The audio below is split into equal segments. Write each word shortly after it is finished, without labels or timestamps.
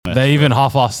They even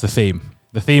half-assed the theme.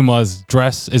 The theme was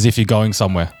dress as if you're going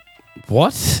somewhere.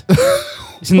 What?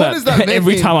 Isn't What does that mean?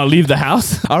 every time I leave the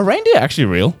house? Are reindeer actually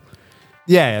real?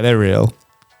 Yeah, they're real.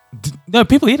 No,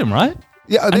 people eat them, right?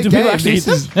 Yeah, And do people actually eat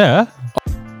them? Yeah.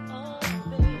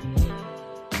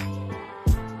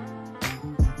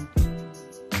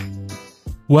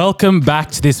 Welcome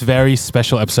back to this very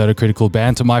special episode of Critical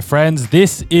Banter, my friends.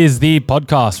 This is the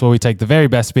podcast where we take the very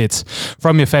best bits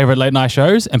from your favorite late night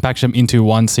shows and package them into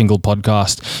one single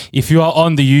podcast. If you are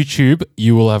on the YouTube,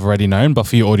 you will have already known, but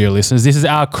for your audio listeners, this is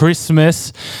our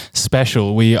Christmas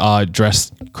special. We are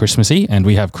dressed Christmassy and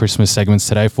we have Christmas segments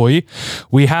today for you.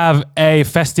 We have a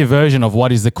festive version of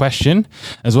What is the Question,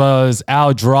 as well as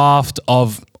our draft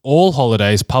of all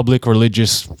holidays, public,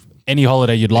 religious, any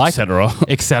holiday you'd like, etc.,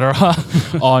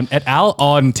 on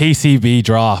TCB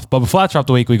draft. But before that draft of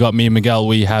the week, we got me and Miguel.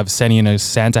 We have Senny in a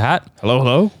Santa hat.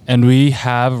 Hello. And we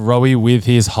have Rowie with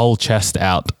his whole chest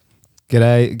out.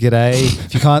 G'day.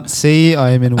 If you can't see, I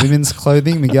am in women's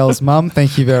clothing. Miguel's mum,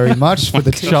 thank you very much for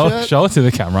the t-shirt. Show it to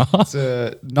the camera. It's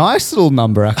a nice little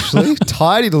number, actually.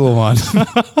 Tidy little one.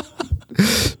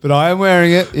 But I am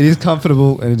wearing it. It is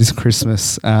comfortable and it is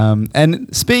Christmas.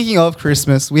 And speaking of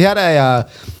Christmas, we had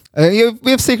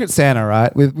we have Secret Santa,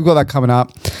 right? We've got that coming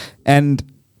up. And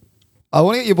I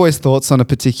want to get your boys' thoughts on a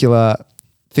particular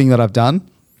thing that I've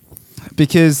done,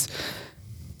 because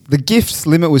the gifts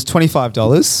limit was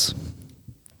 $25.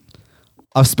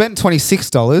 I've spent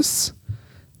 $26,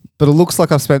 but it looks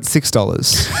like I've spent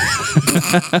 $6.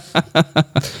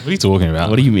 What are you talking about?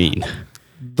 What do you mean?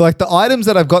 Like, the items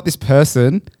that I've got this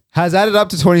person has added up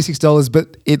to $26,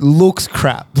 but it looks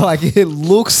crap. Like, it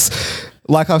looks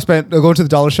like I've gone to the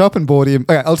dollar shop and bought him.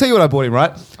 Okay, I'll tell you what I bought him,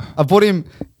 right? I bought him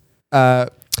not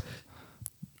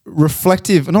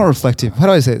reflective. How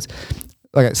do I say this?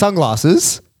 Okay,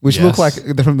 sunglasses, which look like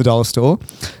they're from the dollar store,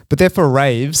 but they're for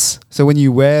raves. So when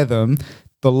you wear them,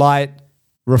 the light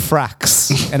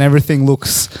refracts and everything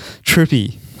looks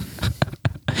trippy.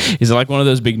 Is it like one of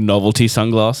those big novelty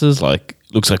sunglasses? Like,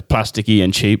 looks like plasticky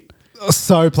and cheap?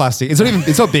 So plastic.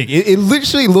 It's not big. It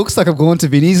literally looks like I've gone to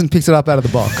Vinnie's and picked it up out of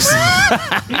the box.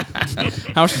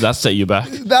 How much did that set you back?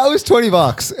 That was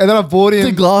 $20. And then I bought him.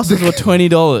 The glasses were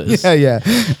 $20. Yeah.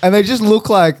 And they just look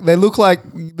like the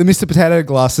Mr. Potato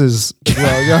glasses as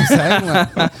well. You know what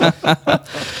I'm saying?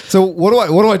 So what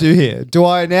do I do here? Do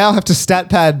I now have to stat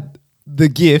pad the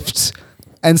gift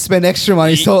and spend extra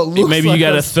money so it looks Maybe like you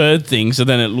get a third thing, so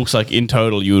then it looks like in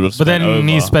total you would have spent But then over.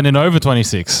 he's spending over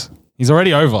 26. He's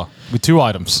already over with two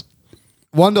items.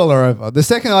 $1 over. The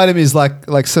second item is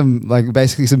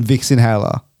basically some Vicks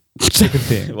inhaler. Second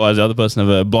thing. Why does the other person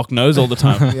have a blocked nose all the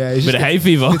time? Yeah, Bit of hay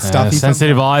fever. It's stuffy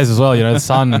Sensitive eyes as well. You know, the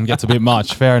sun gets a bit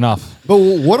much. Fair enough. But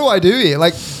what do I do here?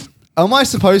 Like, am I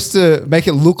supposed to make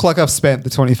it look like I've spent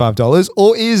the $25,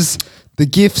 or is the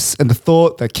gifts and the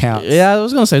thought that counts? Yeah, I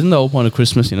was going to say, isn't the whole point of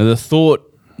Christmas, the thought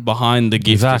behind the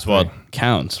gift is what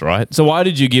counts, right? So why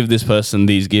did you give this person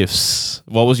these gifts?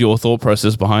 What was your thought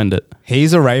process behind it?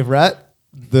 He's a rave rat.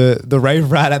 The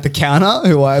rave rat at the counter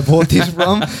who I bought this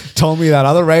from told me that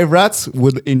other rave rats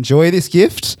would enjoy this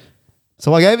gift.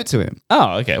 So I gave it to him.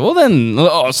 Oh, okay. Well then,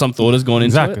 some thought has gone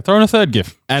into it. Throw in a third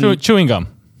gift. And chewing gum.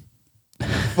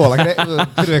 Well, like a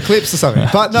bit of Eclipse or something.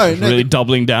 But no. Really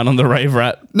doubling down on the rave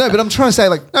rat. No, but I'm trying to say,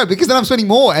 no, because then I'm spending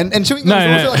more. And chewing gum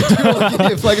is also like $2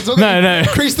 gift. Like, it's all going to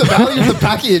increase the value of the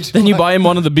package. Then you buy him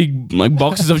one of the big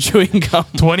boxes of chewing gum.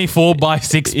 24 by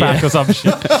 6 pack or some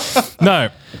shit. No,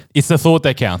 it's the thought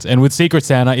that counts. And with Secret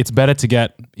Santa, it's better to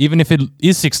get, even if it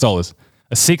is $6,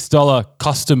 a $6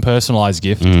 custom personalized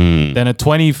gift than a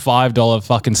 $25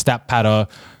 fucking stat padder,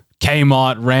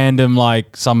 Kmart, random,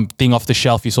 something off the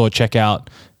shelf you saw at checkout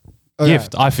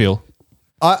gift, I feel.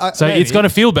 So maybe. It's going to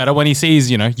feel better when he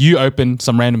sees, you open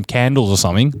some random candles or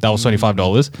something, that was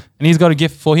 $25, and he's got a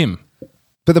gift for him.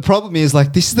 But the problem is,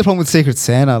 this is the problem with Secret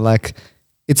Santa.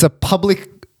 It's a public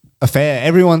affair.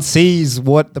 Everyone sees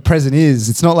what the present is.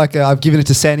 It's not like I've given it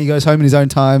to Santa, he goes home in his own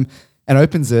time and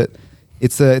opens it.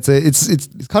 It's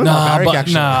kind of barbaric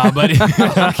action. But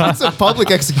it's a public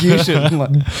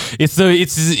execution. It's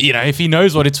if he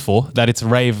knows what it's for, that it's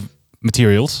rave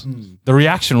materials, the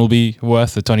reaction will be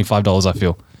worth the $25, I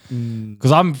feel.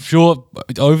 Because I'm sure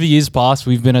over years past,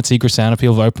 we've been at Secret Santa,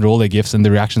 people have opened all their gifts and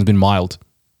the reaction's been mild.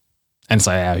 And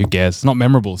say, who cares? It's not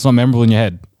memorable. It's not memorable in your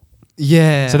head.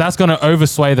 Yeah. So that's going to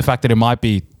oversway the fact that it might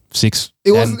be 6.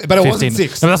 It wasn't, but it wasn't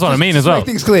 6. No, that's what I mean as well. To make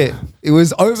things clear, it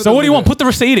was over. So what do you want? Put the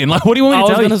receipt in. What do you want me to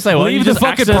tell you? I was going to say, well, leave the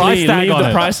fucking price tag on it.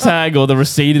 The price tag or the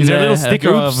receipt in Is there. there a little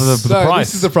sticker of the price?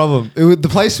 This is the problem. The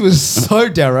place was so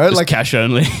Darrow. Like cash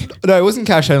only. No, it wasn't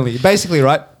cash only. Basically,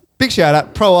 right? Big shout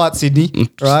out, Pro Art Sydney,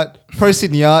 right? Pro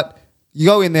Sydney Art. You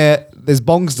go in there, there's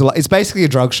bongs. It's basically a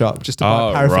drug shop, just to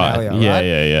buy paraphernalia. Right. Right?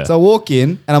 Yeah. So I walk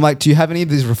in and I'm like, do you have any of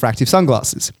these refractive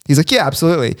sunglasses? He's like, yeah,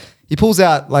 absolutely. He pulls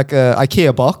out like a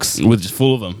IKEA box. With just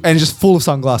full of them. And just full of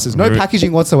sunglasses. No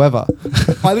packaging whatsoever.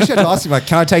 I literally had to ask him, like,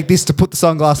 can I take this to put the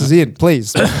sunglasses in,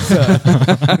 please?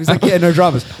 He's like, yeah, no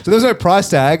dramas. So there was no price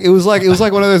tag. It was like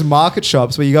one of those market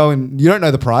shops where you go and you don't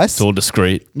know the price. It's all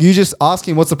discreet. You just ask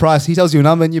him what's the price. He tells you a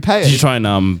number and you pay it. Did you try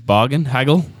and bargain,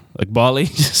 haggle? Like barley?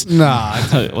 Nah.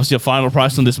 What's your final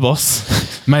price on this,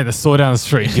 boss? Mate, the store down the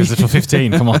street gives it for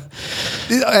 15. Come on.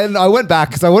 And I went back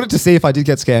because I wanted to see if I did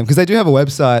get scammed, because they do have a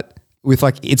website with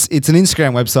like, it's an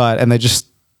Instagram website and they just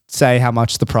say how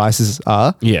much the prices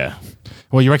are. Yeah.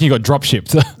 Well, you reckon you got drop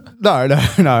shipped? No.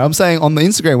 I'm saying on the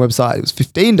Instagram website it was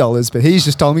 $15, but he's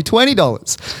just told me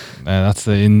 $20. That's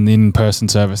the in-person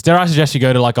service. Dare I suggest you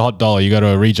go to like a Hot Dollar, you go to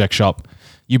a reject shop,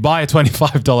 you buy a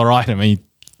 $25 item and you,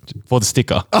 for the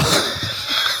sticker.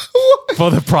 For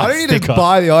the price I don't need sticker. to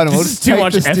buy the item. I'll This just is too take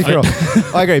much the sticker effort.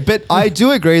 off. I agree. But I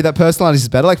do agree that personalized is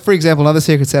better. Like, for example, another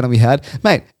Secret Santa we had,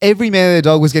 mate, every man and their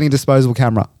dog was getting a disposable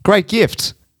camera. Great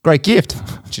gift.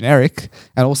 Generic.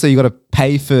 And also you got to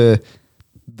pay for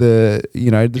the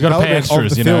gotta pay development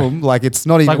extras, of the you know. film. Like, it's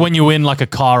not even Like when you win like a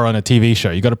car on a TV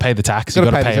show, you got to pay the tax, you got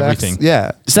to pay the tax. everything.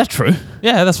 Yeah. Is that true?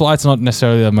 Yeah, that's why it's not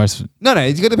necessarily the most No,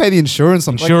 you got to pay the insurance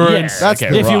on insurance. that's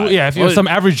okay, the- If you're some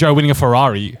average Joe winning a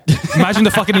Ferrari, imagine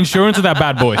the fucking insurance of that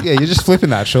bad boy. Yeah, you're just flipping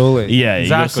that, surely. Yeah,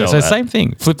 Exactly. You So gotta sell that. same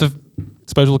thing. Flip the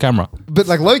disposable camera. But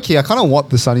like low key, I kind of want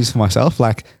the sunnies for myself.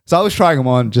 Like, so I was trying them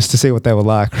on just to see what they were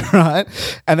like, right?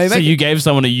 And they So make you gave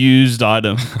someone a used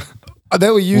item. they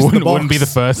were used in the box. Wouldn't be the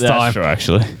first That's time. true,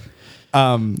 actually.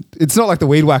 It's not like the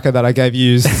weed whacker that I gave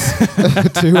used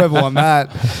to whoever won that.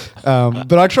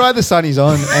 But I tried the sunnies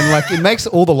on, and like it makes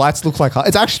all the lights look like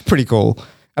it's actually pretty cool.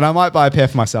 And I might buy a pair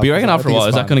for myself. But you reckon I after a think while,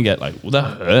 it's is that fun. going to get like, will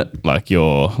that hurt? Like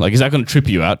is that going to trip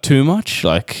you out too much?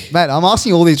 Like, Mate, I'm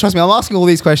asking all these. Trust me, I'm asking all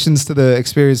these questions to the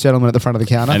experienced gentleman at the front of the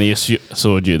counter. and he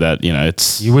assured you that,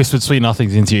 it's. You whispered sweet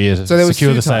nothings into your ears. So there was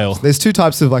Secure two the types. sale. There's two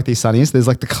types of like these sunnies. There's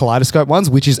like the kaleidoscope ones,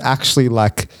 which is actually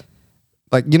like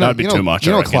That'd be too much,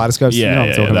 You I know what reckon. kaleidoscopes? Yeah, you know what I'm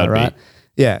yeah, talking about, that'd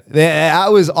right?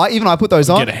 Yeah. I put those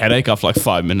on. Get a headache after like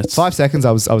 5 minutes. 5 seconds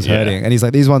I was Yeah. hurting, and he's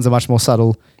like, these ones are much more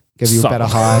subtle, give you a better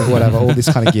Subtle. high, whatever, all this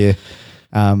kind of gear.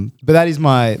 But that is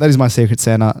my Secret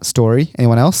Santa story.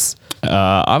 Anyone else?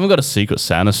 I haven't got a Secret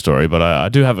Santa story, but I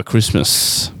do have a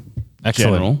Christmas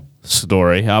Excellent. general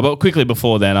story. But quickly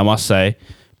before then, I must say,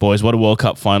 boys, what a World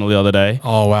Cup final the other day.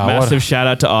 Oh, wow. Massive shout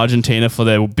out to Argentina for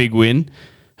their big win.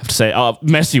 I have to say,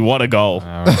 Messi, what a goal.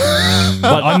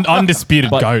 Undisputed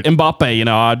But goat.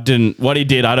 Mbappe, what he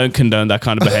did, I don't condone that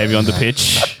kind of behavior on the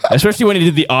pitch. Especially when he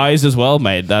did the eyes as well,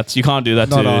 mate. You can't do that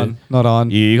Not on.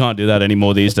 You can't do that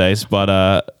anymore these days.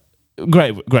 But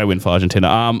great win for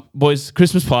Argentina. Boys,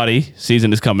 Christmas party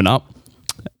season is coming up.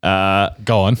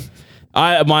 Go on.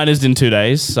 Mine is in 2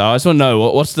 days. So I just want to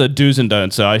know what's the do's and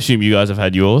don'ts. So I assume you guys have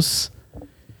had yours.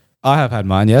 I have had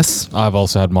mine, yes. I've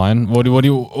also had mine. What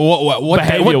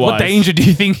Behaviour-wise. danger do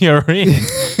you think you're in?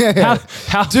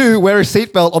 How Do wear a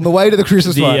seatbelt on the way to the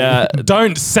Christmas party.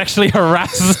 don't sexually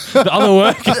harass the other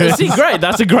workers? See, great.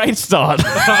 That's a great start.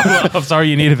 I'm sorry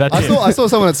you needed that. I saw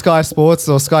someone at Sky Sports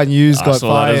or Sky News I got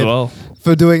saw that fired as well.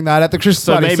 for doing that at the Christmas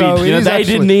So party. maybe it is they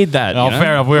actually- didn't need that. Oh, you know?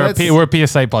 fair enough. We're Let's- a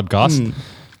PSA podcast.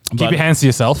 Keep But- your hands to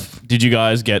yourself. Did you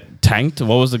guys get tanked?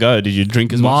 What was the go? Did you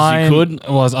drink as much as Mine you could?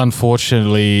 was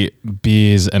unfortunately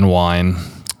beers and wine,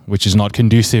 which is not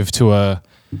conducive to a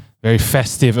very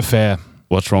festive affair.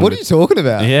 What's wrong What are with you talking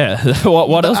about? Yeah.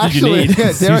 what else did you Actually, need?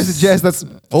 yeah, dare I suggest that's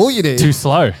all you need. Too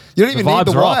slow. You don't even The need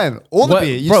the vibes are off. wine or the What-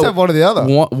 beer. You bro, just have one or the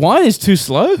other. Wine is too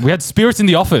slow? We had spirits in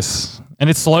the office, and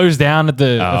it slows down at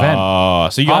the event. Oh,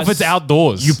 so you guys... Half it's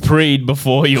outdoors. You preed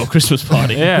before your Christmas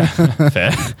party. yeah.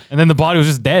 Fair. And then the body was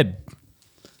just dead.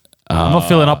 I'm not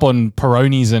filling up on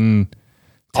Peronis and...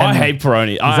 I hate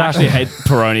Peroni. I actually hate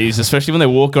Peronis, especially when they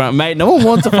walk around. Mate, no one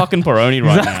wants a fucking Peroni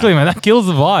right Exactly, now. man. That kills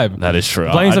the vibe. That is true.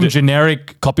 Playing I some do-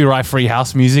 generic copyright-free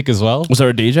house music as well. Was there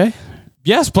a DJ?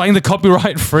 Yes, playing the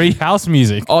copyright-free house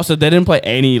music. Oh, so they didn't play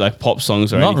any like pop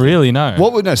songs or Not anything? really, no.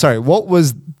 What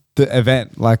was the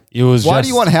event like? It was why do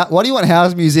you just- want why do you want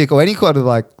house music or any kind of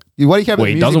like? Why do you care about Well,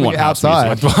 he music doesn't when want you're house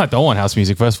outside? music. I don't want house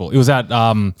music, first of all. It was at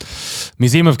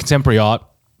Museum of Contemporary Art.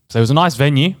 So it was a nice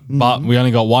venue, but we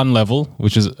only got one level,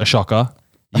 which is a shocker.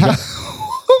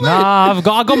 Nah,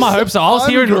 I got my hopes up. I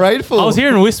was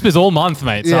hearing whispers all month,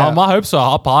 mate. So Yeah. my hopes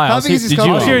are up high. How I was, big is this I was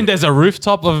company? hearing there's a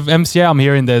rooftop of MCA. I'm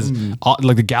hearing there's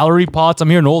like the gallery parts. I'm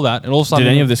hearing all that. And all of a sudden,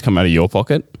 Did any of this come out of your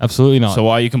pocket? absolutely not. So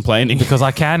why are you complaining? Because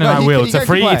I can and No, I you will. can- It's you a can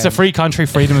free. complain. It's a free country,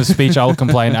 freedom of speech. I will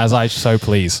complain as I so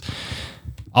please.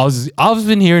 I've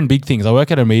been hearing big things. I work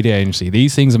at a media agency.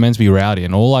 These things are meant to be rowdy,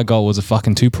 and all I got was a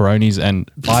fucking 2 Peronis and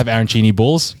 5 arancini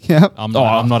balls. Yeah. I'm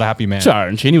not a happy man. Sure,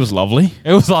 arancini was lovely.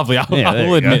 It was lovely. I there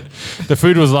will you go. admit, the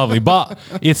food was lovely, but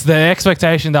it's the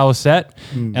expectation that was set,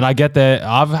 and I get there.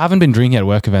 I haven't been drinking at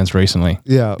work events recently.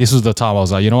 Yeah. This was the time I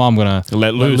was like, you know what, I'm gonna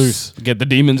Let loose. Get the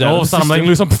demons out. All of a the sudden, I'm letting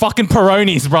system. loose on fucking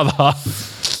Peronis, brother.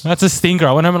 That's a stinker.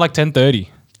 I went home at like 10:30.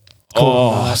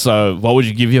 Oh, so what would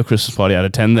you give your Christmas party out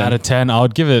of 10 then? Out of 10, I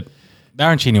would give it. The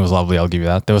arancini was lovely. I'll give you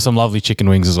that. There were some lovely chicken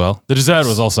wings as well. The dessert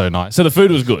was also nice. So the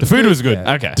food was good. The food was good.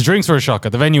 Yeah. Okay. The drinks were a shocker.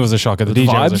 The venue was a shocker. The DJ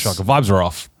was a vibes? shocker. Vibes were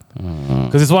off.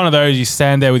 Because it's one of those, you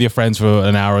stand there with your friends for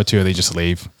an hour or two and they just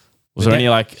leave. Was there any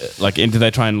did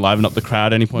they try and liven up the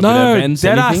crowd at any point with No, their events?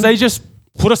 dead ass. anything? They just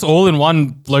put us all in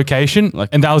one location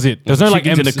and that was it. There's no like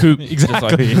chickens in a MC coop, just,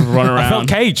 like, Exactly. run I felt around.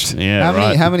 caged. Yeah, How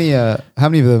right. many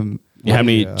of them? How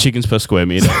many chickens per square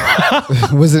meter?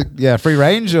 Was it free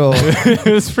range or It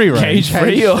was free range. Cage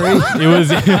free? Or? It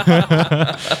was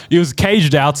it was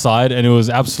caged outside and it was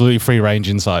absolutely free range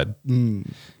inside. It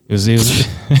was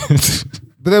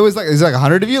But there was there's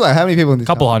 100 of you. Like how many people in this?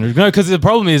 couple hundred. No, because the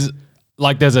problem is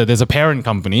like there's a parent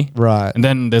company, Right. And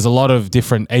then there's a lot of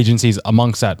different agencies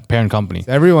amongst that parent company.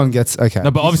 Everyone gets okay.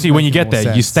 No, but obviously when you get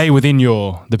there, you stay within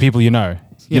the people you know.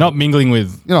 You're not mingling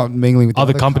with You're not mingling with the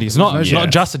other companies. It's Yeah. not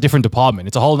just a different department.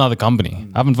 It's a whole nother company.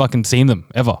 I haven't fucking seen them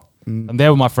ever. I'm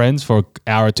there with my friends for an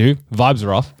hour or two. Vibes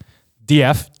are off.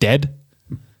 DF dead.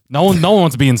 No one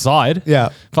wants to be inside. Yeah.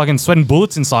 Fucking sweating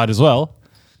bullets inside as well.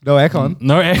 No aircon.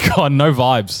 No aircon, no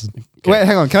vibes. Wait,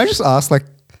 hang on. Can I just ask? Like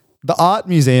the art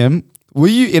museum. Were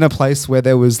you in a place where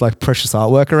there was like precious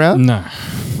artwork around? No.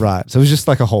 Right. So it was just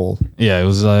like a hall. Yeah, it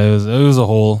was a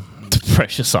hall.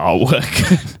 Precious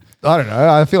artwork. I don't know.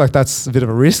 I feel like that's a bit of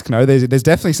a risk. No, there's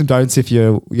definitely some don'ts if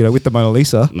you're with the Mona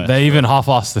Lisa. No. They even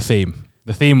half-assed the theme.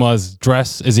 The theme was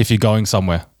dress as if you're going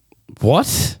somewhere. What?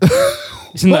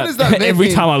 Isn't What does that mean? every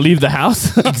time I leave the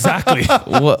house? Exactly.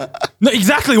 What? No,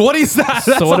 exactly. What is that?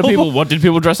 So what did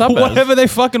people dress up as? Whatever they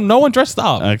fucking. No one dressed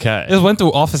up. Okay. Just went to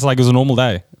office like it was a normal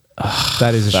day.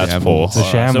 That is a That's shambles. poor. It's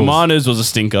a shambles. So Manu's was a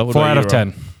stinker. What 4 about out of you, 10.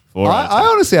 Rob? 4 out of 10. I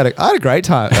honestly had a great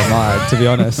time at mine, to be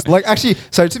honest. Like actually,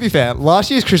 so to be fair, last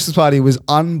year's Christmas party was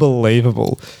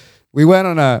unbelievable. We went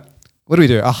on a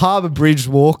Harbour Bridge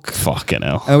walk, Fucking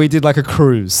hell. and we did like a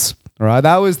cruise. Right,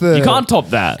 that was the. You can't top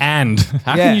that. And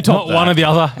How Yeah. can you top not that? one or the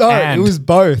other. No, and it was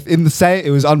both in the same. It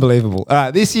was unbelievable. All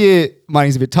right, this year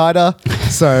money's a bit tighter,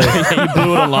 so You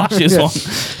blew it on last year's Yeah. one.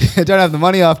 I don't have the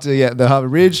money after the Harbour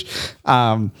Bridge.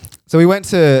 So we went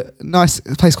to a nice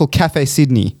place called Cafe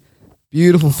Sydney.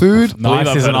 Beautiful food. Believe nice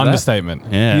I've is heard an of that. understatement.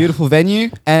 Yeah. Beautiful venue,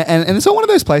 and it's not one of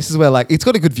those places where like it's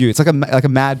got a good view. It's like a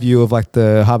mad view of like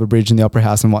the Harbour Bridge and the Opera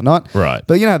House and whatnot. Right.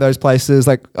 But you know those places.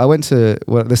 Like I went to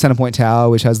the Centrepoint Tower,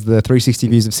 which has the 360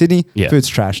 views of Sydney. Yeah. Food's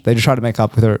trash. They just try to make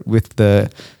up with the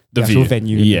The actual view.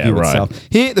 venue. Yeah, view right. Itself.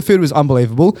 Here the food was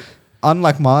unbelievable.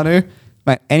 Unlike Manu,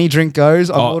 mate, any drink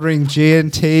goes. I'm Oh. ordering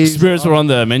G&T. Spirits were on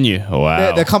the menu. Oh,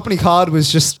 wow. The company card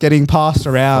was just getting passed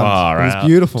around. Far It was out.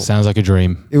 beautiful. Sounds like a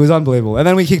dream. It was unbelievable. And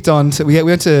then we kicked on to, we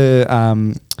went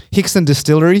to Hickson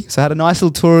Distillery. So I had a nice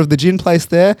little tour of the gin place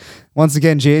there. Once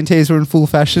again, G&Ts were in full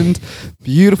fashion.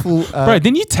 Beautiful. Bro,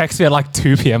 didn't you text me at like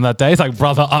 2 p.m. that day? It's like,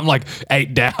 brother, I'm like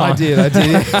 8 down. I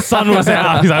did. Sun was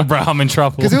out. He's like, bro, I'm in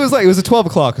trouble. Because it was a 12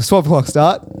 o'clock. It was 12 o'clock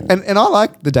start. And I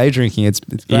like the day drinking. It's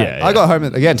great. Yeah, I got home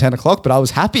at, again, 10 o'clock, but I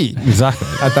was happy Exactly.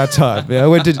 at that time. Yeah, I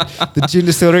went to the gin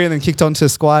distillery and then kicked on to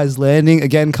Squire's Landing.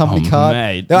 Again, company Oh, card.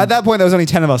 mate. At that point, there was only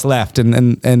 10 of us left. And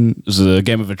It was a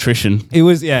game of attrition. it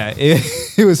was,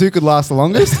 it was who could last the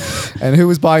longest and who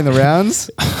was buying the rounds.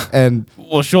 And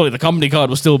Well, surely the company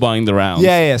card was still buying the rounds.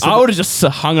 Yeah. So I would have just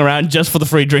hung around just for the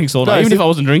free drinks all day, No, even so if I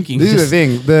wasn't drinking. this is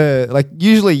the Just- thing.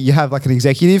 Usually you have like an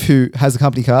executive who has a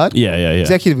company card. Yeah.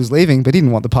 Executive was leaving, but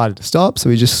didn't want the party to stop, so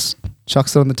he just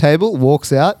chucks it on the table,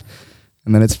 walks out,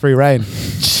 and then it's free reign.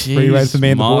 Free reign for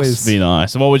me and the must boys. be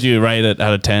nice. So what would you rate it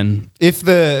out of 10? If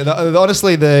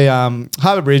honestly the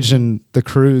Harbour Bridge and the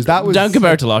cruise, that was Don't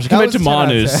compare it to last year. that Compare it was to 10 out of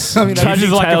Manu's. 10. I mean, That Tragic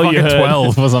is like a tale you fucking heard.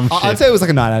 12 or some shit. I'd say it was like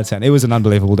a 9 out of 10. It was an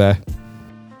unbelievable day.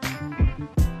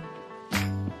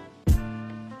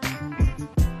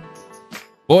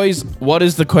 Boys, what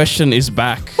is the question is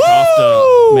back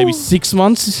after maybe 6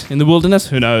 months in the wilderness?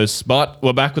 Who knows? But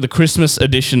we're back with a Christmas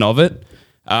edition of it.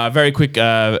 Very quick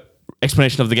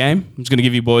explanation of the game. I'm just going to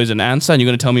give you boys an answer, and you're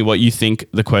going to tell me what you think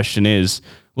the question is.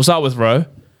 We'll start with Ro,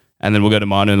 and then we'll go to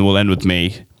Manu, and we'll end with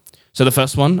me. So the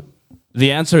first one,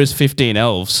 the answer is 15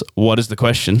 elves. What is the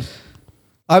question?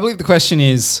 I believe the question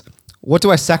is, what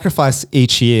do I sacrifice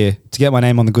each year to get my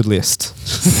name on the good list?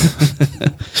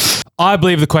 I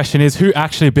believe the question is who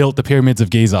actually built the pyramids of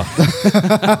Giza?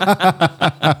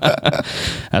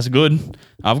 That's good.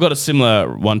 I've got a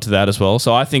similar one to that as well.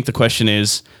 So I think the question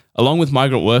is, along with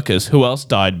migrant workers, who else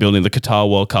died building the Qatar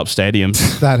World Cup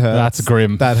stadiums? That hurts. That's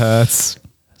grim. That hurts.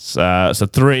 So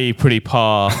 3 pretty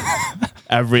par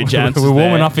average answers. We're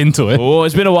warming there. up into it. Oh,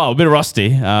 it's been a while, a bit rusty.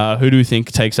 Who do we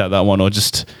think takes out that one, or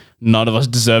just none of us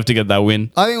deserve to get that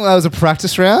win? I think that was a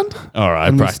practice round. All right,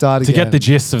 And we practice. start To again. get the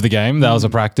gist of the game, that was a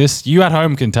practice. You at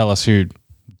home can tell us who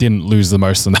didn't lose the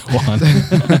most in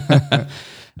that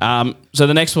one. So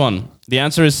the next one, the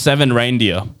answer is 7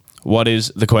 reindeer. What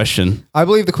is the question? I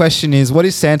believe the question is, what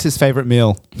is Santa's favorite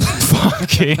meal?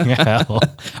 Fucking hell.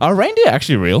 Are reindeer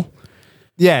actually real?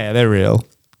 Yeah, they're real.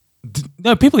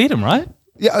 No, people eat them, right?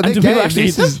 Yeah, do people actually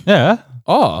eat them? Yeah.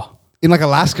 Oh, in like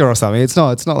Alaska or something. It's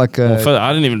not like a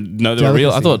I didn't even know they were real.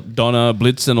 I delicacy. thought Donna,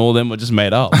 Blitz, and all them were just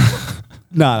made up.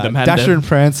 no. them had Dasher them. and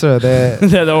Prancer. They're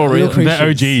They're all real. creatures. They're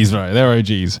OGs, right? They're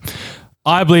OGs.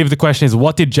 I believe the question is,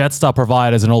 what did Jetstar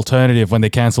provide as an alternative when they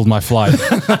cancelled my flight?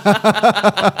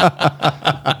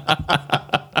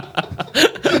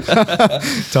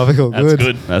 Topical. That's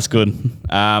good. That's good.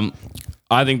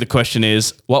 I think the question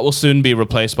is, what will soon be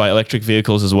replaced by electric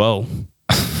vehicles as well?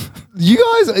 You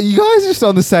guys are just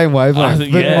on the same wavelength.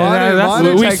 think- But yeah, Manu- that's-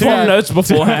 Manu We takes formed that notes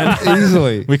beforehand.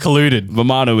 easily. We colluded.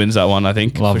 Vamano wins that one, I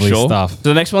think. Lovely for sure. stuff. So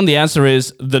the next one, the answer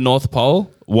is the North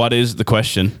Pole. What is the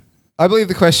question? I believe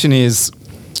the question is,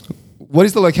 what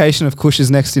is the location of Kush's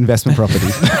next investment property?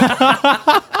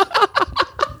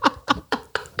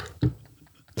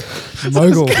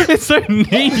 Mogul. It's so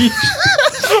niche.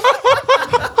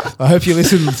 I hope you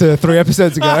listened to 3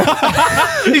 episodes ago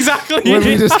Exactly. when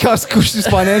we discussed Kush's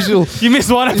financial. You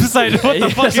missed one episode. What the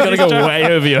fuck It's got to go way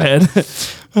over your head.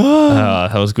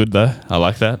 That was good, though. I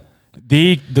like that.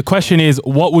 The question is,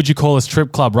 what would you call a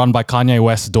strip club run by Kanye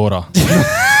West's daughter?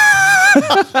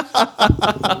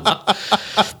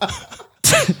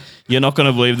 You're not going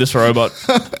to believe this, robot.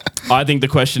 I think the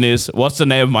question is, what's the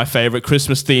name of my favorite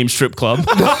Christmas-themed strip club?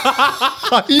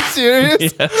 Are you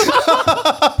serious?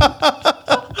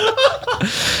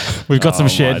 We've got some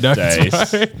shared my notes. days.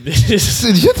 bro. Did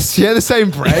you share the same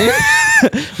brain?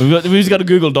 We've just got a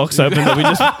Google Docs open that we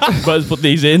just both put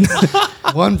these in.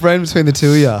 One brain between the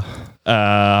two of you.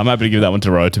 I'm happy to give that one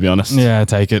to Ro, to be honest. Yeah,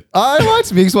 take it. I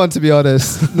liked Mig's one, to be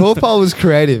honest. North Pole was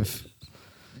creative.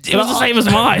 It was the same as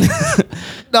mine.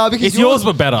 No, because It's yours,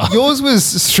 but better. Yours was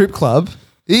strip club.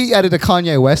 He added a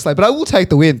Kanye West, but I will take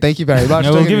the win. Thank you very much.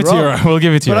 No, Don't we'll get give me it to you. wrong. We'll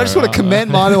give it to you. But I just want to commend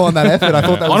Manu on that effort. I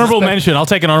thought that was Honorable mention. I'll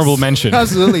take an honorable mention.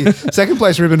 Absolutely. Second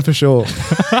place ribbon for sure.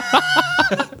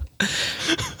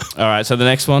 All right, so the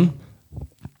next one.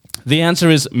 The answer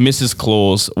is Mrs.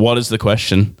 Claus. What is the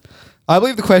question? I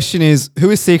believe the question is, who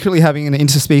is secretly having an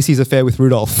interspecies affair with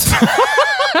Rudolph?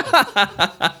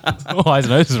 Oh, his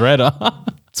nose is red. Huh?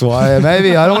 That's why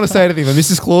maybe I don't want to say anything, but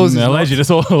Mrs. Claus is not Alleged. It's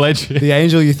all alleged. the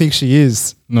angel you think she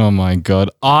is. Oh my god.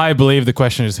 I believe the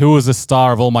question is, who was the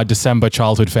star of all my December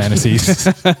childhood fantasies?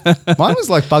 Mine was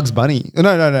like Bugs Bunny.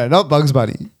 No, not Bugs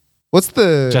Bunny. What's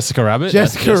the Jessica Rabbit?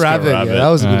 Jessica Rabbit. Yeah, Rabbit. that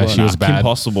was a good one. She was bad. Kim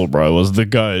Possible, bro, was the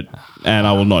GOAT, and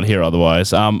I will not hear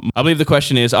otherwise. I believe the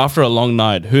question is, after a long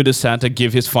night, who does Santa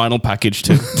give his final package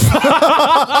to?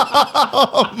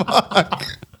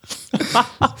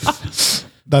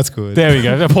 That's good. There we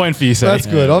go. A point for you, Sadie. That's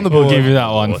good. On the We'll board. give you that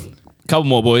one. Couple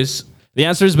more, boys. The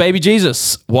answer is baby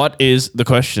Jesus. What is the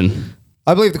question?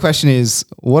 I believe the question is,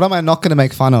 what am I not going to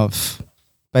make fun of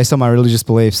based on my religious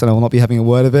beliefs? And I will not be having a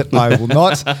word of it. I will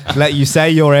not let you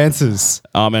say your answers.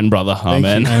 Amen, brother.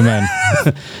 Amen. Amen.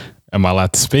 Am I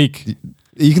allowed to speak?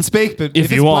 You can speak, but If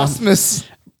if you it's want. blasphemous,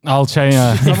 I'll change.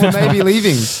 someone may be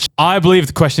leaving. I believe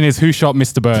the question is, who shot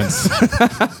Mr. Burns?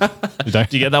 You don't?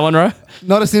 Do you get that one, Ro?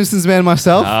 Not a Simpsons man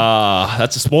myself.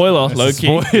 That's a spoiler, low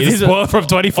key. It's a spoiler from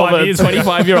 25 years.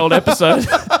 25-year-old episode.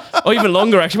 Or even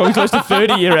longer, actually. Probably close to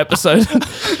 30-year episode.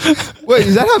 Wait,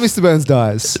 is that how Mr. Burns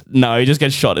dies? No, he just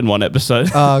gets shot in one episode.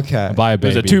 Oh, okay. By a It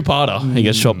was baby. a two-parter. He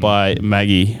gets shot by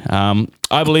Maggie.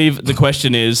 I believe the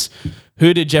question is,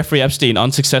 who did Jeffrey Epstein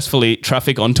unsuccessfully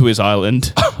traffic onto his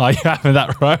island? Are you having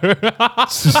that, bro?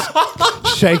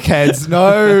 Shake heads.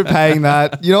 No paying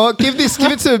that. You know what? Give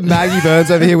it to Maggie Burns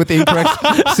over here with the incorrect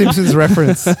Simpsons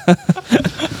reference. All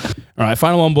right,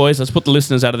 final one, boys. Let's put the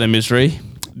listeners out of their misery.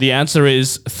 The answer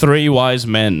is 3 wise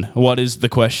men. What is the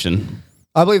question?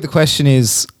 I believe the question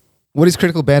is, what is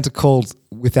critical banter called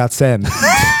without Sen?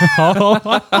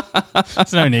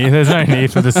 There's no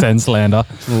need for the Sen slander.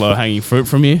 Low-hanging fruit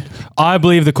from you. I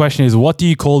believe the question is, what do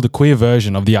you call the queer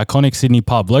version of the iconic Sydney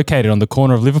pub located on the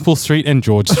corner of Liverpool Street and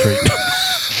George Street?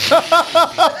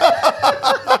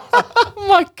 Oh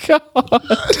my God.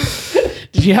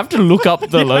 Did you have to look up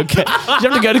the location? Did you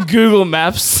have to go to Google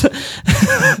Maps?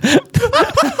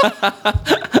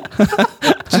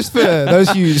 Just for those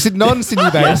of you non-Sydney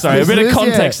based. Yeah, sorry, a bit of listeners,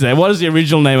 context there. What is the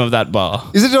original name of that bar?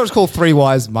 Is it just called Three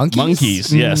Wise Monkeys?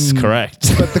 Monkeys, yes, correct.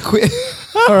 But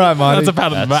All right, Marty. That's a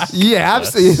pat on the back. Yeah,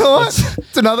 absolutely. You know what?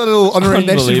 It's another little honorary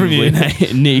mention from you.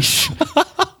 Unbelievably niche.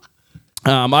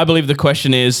 I believe the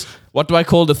question is, what do I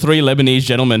call the 3 Lebanese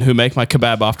gentlemen who make my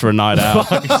kebab after a night out?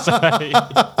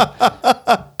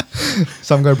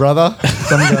 Some go brother,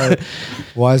 some go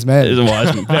wise man. It's a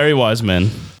wise, very wise men.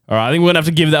 All right, I think we're going to have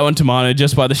to give that one to Manu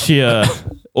just by the sheer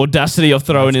audacity of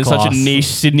throwing That's in such a class. niche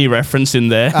Sydney reference in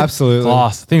there. Absolutely.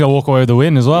 Class. I think I walk away with the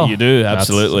win as well. You do, That's-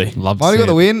 absolutely. Love to Marty see got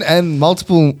the it. win and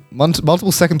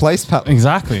multiple second place.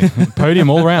 Exactly. Podium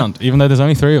all round, even though there's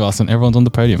only 3 of us and everyone's on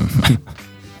the podium.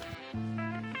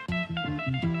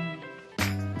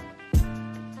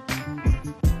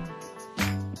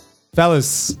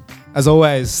 Fellas, as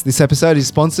always, this episode is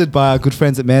sponsored by our good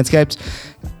friends at Manscaped.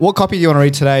 What copy do you want to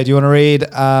read today? Do you want to read,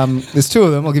 there's 2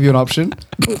 of them, I'll give you an option.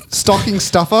 Stocking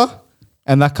Stuffer,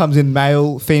 and that comes in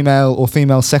male, female, or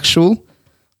female sexual.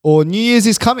 Or New Year's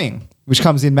is Coming, which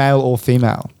comes in male or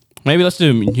female. Maybe let's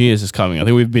do New Year's is coming. I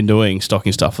think we've been doing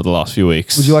stocking stuff for the last few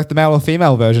weeks. Would you like the male or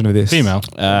female version of this? Female.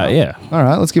 Yeah. All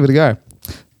right, let's give it a go.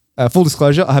 Full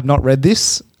disclosure, I have not read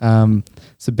this,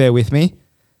 so bear with me.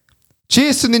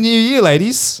 Cheers to the new year,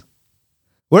 ladies.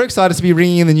 We're excited to be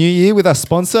ringing in the new year with our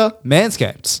sponsor,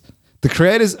 Manscaped. The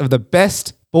creators of the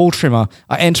best ball trimmer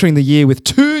are entering the year with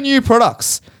 2 new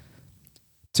products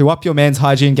to up your man's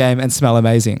hygiene game and smell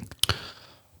amazing.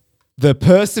 The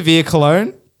Persevere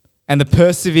Cologne and the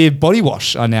Persevere Body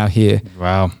Wash are now here.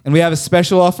 Wow. And we have a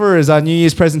special offer as our New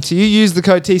Year's present to you. Use the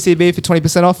code TCB for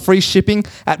 20% off, free shipping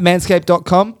at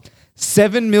manscaped.com.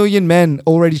 7 million men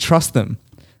already trust them.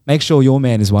 Make sure your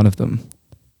man is one of them.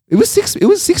 It was 6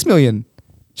 million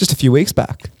just a few weeks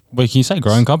back. But can you say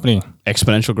growing company?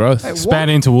 Exponential growth. Expand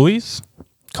into Woolies?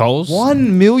 Coles.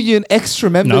 1 million extra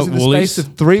members No, in the Woolies. space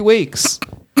of 3 weeks.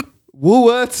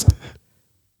 Woolworths,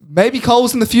 maybe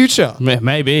Coles in the future.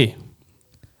 Maybe.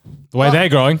 The way they're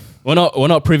growing. We're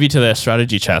not privy to their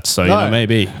strategy chats, so you know,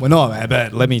 maybe. We're not, man,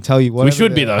 but let me tell you what. We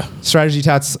should be, though. Strategy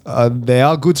tats, they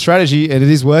are good strategy and it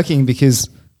is working because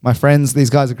my friends, these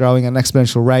guys are growing at an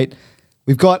exponential rate.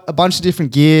 We've got a bunch of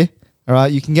different gear. All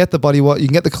right, you can get the body wash, you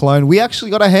can get the cologne. We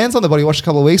actually got our hands on the body wash a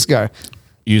couple of weeks ago.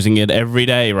 Using it every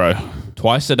day, bro.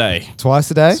 Twice a day. Twice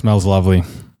a day. Smells lovely.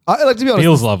 I like to be honest.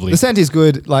 Feels lovely. The scent is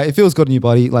good. Like it feels good on your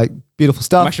body. Like beautiful I'm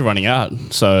stuff. actually running out.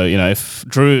 So, you know, if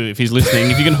Drew, if he's listening,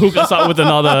 if you can hook us up with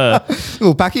another.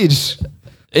 Little package,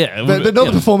 Yeah. but not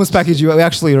the performance package. We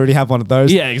actually already have one of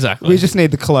those. Yeah, exactly. We just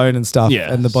need the cologne and stuff,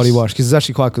 Yeah. and the body wash because it's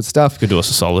actually quite good stuff. Could do us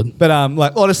a solid. But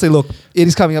like honestly, look, it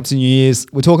is coming up to New Year's.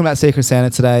 We're talking about Secret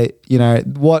Santa today. You know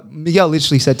what Miguel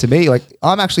literally said to me. Like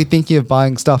I'm actually thinking of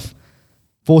buying stuff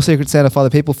for Secret Santa for other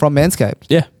people from Manscaped.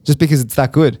 Yeah. Just because it's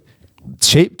that good. It's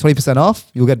cheap, 20% off.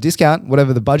 You'll get a discount,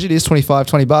 whatever the budget is,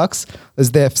 $20.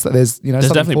 There's There's something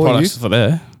definitely for products you. for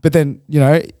there. But then,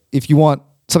 if you want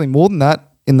something more than that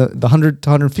in the $100 to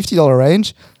 $150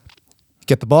 range,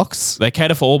 get the box. They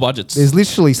cater for all budgets. There's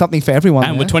literally something for everyone.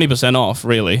 And with there. 20% off,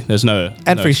 really. There's no.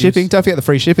 And no free excuse. shipping. Don't forget the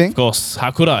free shipping. Of course. How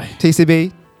could I?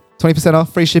 TCB, 20%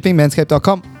 off, free shipping,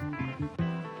 manscaped.com.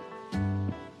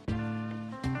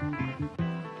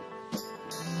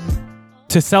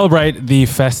 To celebrate the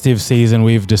festive season,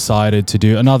 we've decided to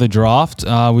do another draft.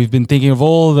 We've been thinking of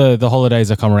all the holidays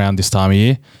that come around this time of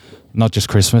year, not just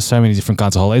Christmas, so many different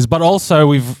kinds of holidays, but also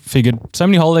we've figured so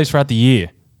many holidays throughout the year.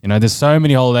 You know, there's so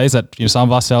many holidays that some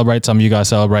of us celebrate, some of you guys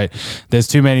celebrate. There's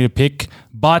too many to pick,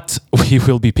 but we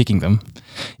will be picking them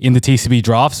in the TCB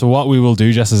draft. So what we will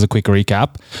do, just as a quick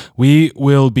recap, we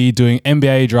will be doing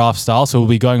NBA draft style. So we'll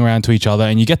be going around to each other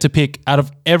and you get to pick out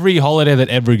of every holiday that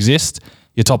ever exists,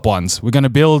 your top ones. We're going to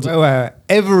build... Wait,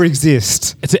 ever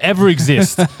exist. To ever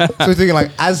exist. So we're thinking like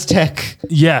Aztec.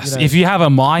 Yes. If you have a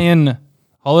Mayan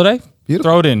holiday, Beautiful.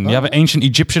 throw it in. You have an ancient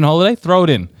Egyptian holiday, throw it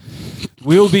in.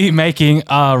 We'll be making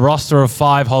a roster of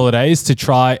 5 holidays to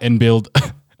try and build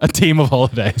a team of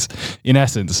holidays, in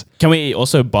essence. Can we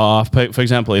also bar, for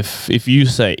example, if you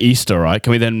say Easter, right?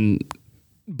 Can we then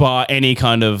bar any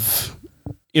kind of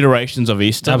iterations of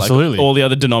Easter? Absolutely. Like all the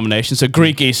other denominations. So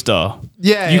Greek Easter,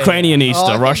 Yeah, Ukrainian yeah. Easter, Oh,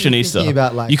 I thought Russian you were Easter. thinking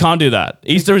about, like- you can't do that.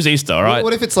 Easter is Easter, right?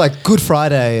 What if it's like Good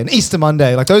Friday and Easter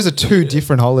Monday? Like those are 2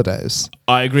 different holidays.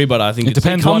 I agree, but I think It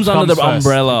depends comes what under comes the first.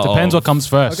 umbrella. It depends of- what comes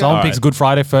first. Someone Alright. picks Good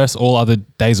Friday first, all other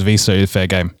days of Easter is fair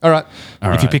game. All right.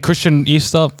 If you pick Christian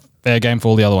Easter, fair game for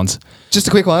all the other ones. Just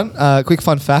a quick one. Quick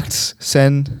fun fact.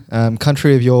 Sen,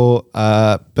 country of your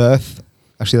birth,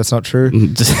 Actually, that's not true.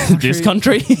 This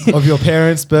country? Of your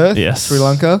parents' birth, Yes. Sri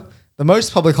Lanka. The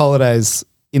most public holidays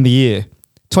in the year,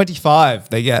 25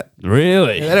 they get.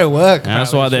 Really? They don't work. And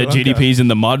that's why their apparently, Sri Lanka. GDP's in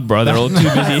the mud, bro. They're all too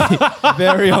busy.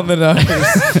 Very on the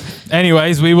nose.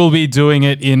 Anyways, we will be doing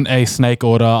it in a snake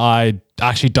order. I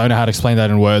actually don't know how to explain that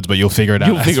in words, but you'll figure it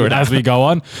out, as we go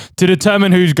on. To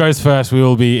determine who goes first, we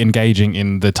will be engaging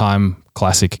in the time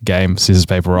classic game, scissors,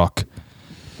 paper, rock.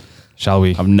 Shall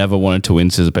we? I've never wanted to win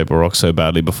scissors, paper, rock so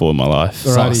badly before in my life.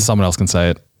 Alrighty. Someone else can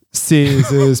say it.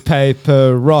 Scissors,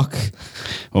 paper, rock.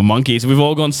 Well, monkeys. We've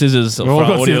all gone scissors. We've all for our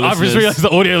got audio scissors. I've just listeners. realized the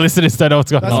audio listeners don't know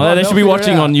what's going That's on. what- Oh, they They'll should be figure it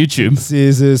watching out. on YouTube.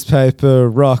 Scissors, paper,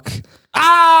 rock.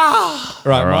 Ah!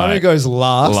 Right, All right. Manu goes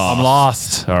last. I'm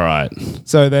lost. All right.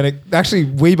 So then actually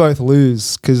we both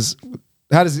lose because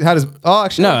how does oh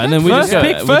actually No, and then we First just go.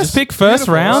 pick, we first just- pick, first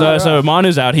Beautiful. round. So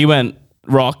Manu's out. He went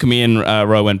rock. Me and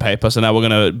Ro went paper. So now we're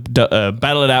gonna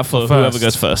battle it out for First. whoever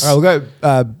goes first. all right,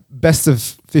 we'll go best of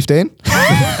 15.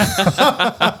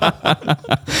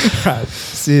 Right.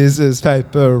 Scissors,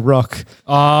 paper, rock.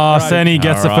 Senny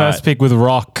gets the All first right. pick with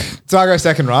rock. So I go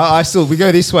second, right? We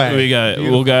go this way. Here we go.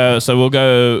 We'll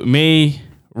go me,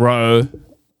 Ro, and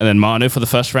then Manu for the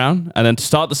first round. And then to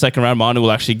start the second round, Manu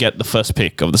will actually get the first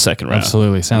pick of the second round.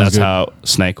 Absolutely. Sounds And that's good. how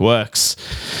Snake works.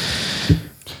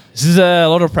 This is a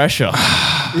lot of pressure.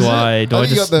 Do I I think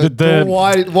you just got the the-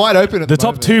 wide open at The the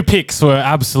top moment. two picks were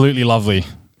absolutely lovely.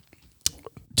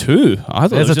 two? I thought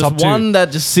There's it was a just top two. one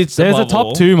that just sits There's a above top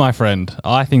all. two, my friend.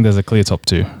 I think there's a clear top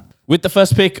two. With the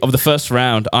first pick of the first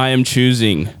round, I am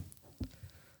choosing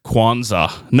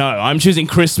Kwanzaa. No, I'm choosing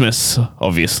Christmas,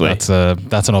 obviously. That's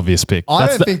an obvious pick. I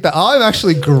That's don't the- think that. I'm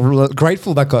actually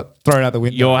grateful that got thrown out the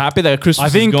window. You're happy that Christmas I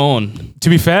think- is gone. To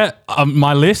be fair,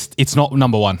 my list, it's not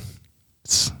number one.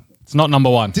 It's not number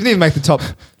one. Didn't even make the top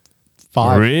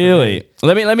 5. Really?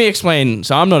 Let me explain.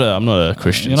 So I'm not a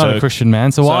Christian. You're not So a Christian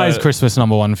man, so why so- is Christmas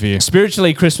number one for you?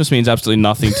 Spiritually, Christmas means absolutely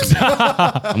nothing to me.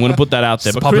 I'm going to put that out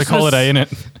there. It's a public holiday,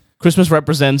 innit? Christmas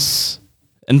represents,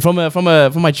 and from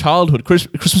my childhood,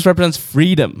 Christmas represents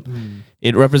freedom.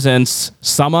 It represents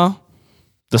summer,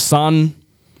 the sun,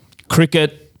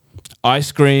 cricket,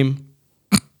 ice cream,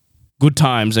 good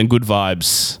times and good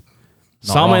vibes.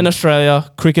 Not Summer in wrong.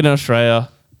 Australia, cricket in Australia,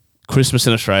 Christmas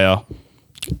in Australia.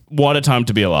 What a time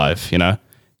to be alive, you know?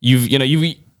 You've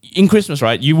in Christmas,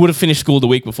 right? You would have finished school the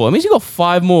week before. It means you got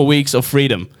 5 more weeks of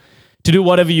freedom to do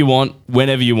whatever you want,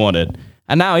 whenever you want it.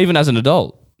 And now, even as an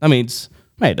adult, that means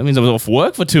I was off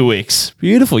work for 2 weeks.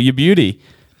 Beautiful, you're beauty.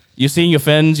 You're seeing your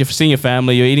friends, you're seeing your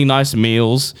family, you're eating nice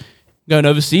meals, going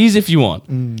overseas if you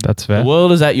want. That's fair. The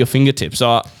world is at your fingertips.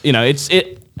 So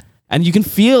and you can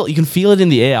feel it in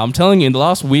the air. I'm telling you, in the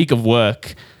last week of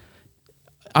work,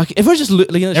 everyone's just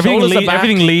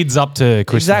Everything leads up to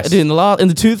Christmas. Exactly. In the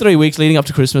 2-3 weeks leading up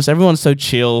to Christmas, everyone's so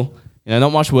chill. You know,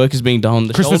 not much work is being done.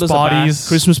 The Christmas shoulders are back. parties.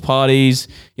 Christmas parties.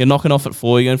 You're knocking off at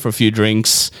 4. You're going for a few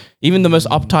drinks. Even the most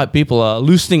uptight people are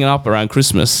loosening it up around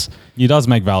Christmas. He does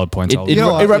make valid points. It, You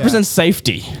know what? it represents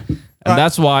safety. And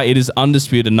that's why it is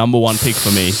undisputed number 1 pick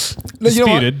for me. No, you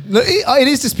know what? Disputed. No, it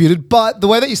is disputed, but the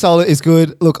way that you sold it is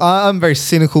good. Look, I'm a very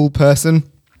cynical person.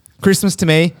 Christmas to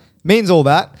me means all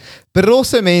that, but it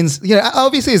also means,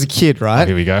 obviously as a kid, right?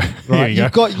 Here we go. Here we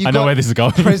go. I know where this is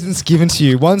going. Presents given to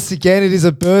you. Once again, it is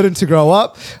a burden to grow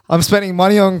up. I'm spending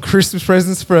money on Christmas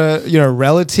presents for a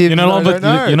relative. You're no I don't know.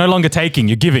 longer you're no longer taking.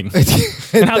 You're giving.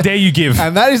 And how dare you give?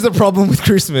 And that is the problem with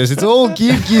Christmas. It's all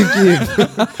give.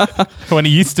 When it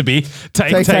used to be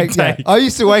take. Yeah. I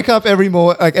used to wake up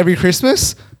every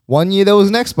Christmas. One year there was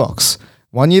an Xbox.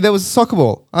 One year there was a soccer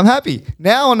ball. I'm happy.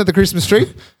 Now under the Christmas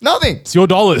tree, nothing. It's your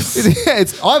dollars.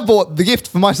 I bought the gift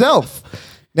for myself.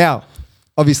 Now,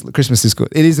 obviously, Christmas is good.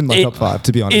 It is in my top 5,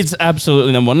 to be honest. It's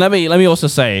absolutely number 1. Let me also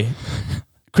say,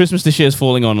 Christmas this year is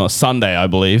falling on a Sunday, I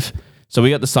believe. So we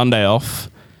got the Sunday off.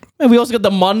 And we also got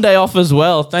the Monday off as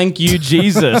well. Thank you,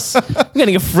 Jesus. I'm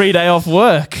getting a free day off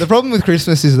work. The problem with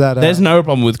Christmas is that There's no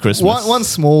problem with Christmas. one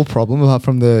small problem apart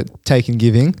from the take and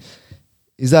giving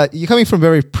is that you're coming from a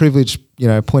very privileged,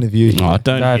 point of view. Oh,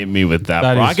 don't That- hit me with that,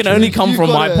 that bro. is I can true. only come You've from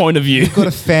got my point of view. You've got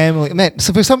a family, man.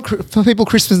 So for people,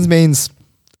 Christmas means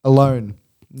alone,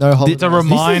 no holidays. It's a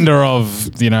reminder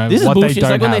of This is what bullshit. they It's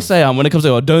don't like when they have. say, when it comes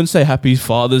to, don't say Happy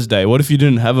Father's Day. What if you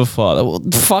didn't have a father? Well,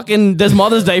 fucking, there's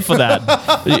Mother's Day for that.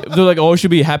 They're like, it should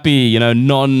be happy,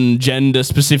 non-gender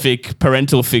specific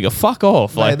parental figure. Fuck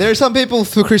off. Like, Like, there are some people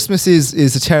for Christmas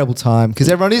is a terrible time because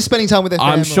everyone is spending time with their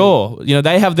family. I'm sure,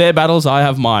 they have their battles, I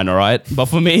have mine, all right? But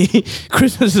for me,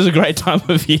 Christmas is a great time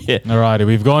of year. Alrighty,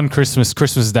 we've gone Christmas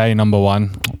Day number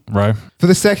 1, Ro. For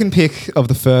the second pick of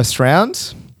the first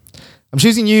round, I'm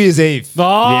choosing New Year's Eve.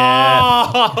 Oh!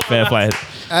 Yeah. Fair play.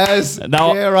 As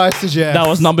dare I suggest. That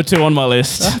was number 2 on my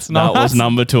list. That was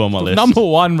number 2 on my list. Number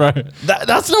 1, bro.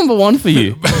 That's number 1 for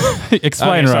you.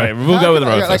 Explain, Okay, Ro. sorry, we'll go with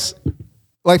Ro first.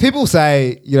 Like people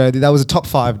say, that was a top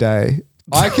 5 day.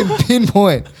 I can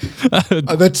pinpoint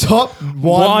the top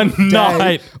one day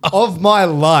night of my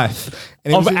life.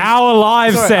 And it of was in- our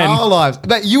lives, sorry, Sen. our lives.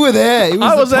 But you were there. It was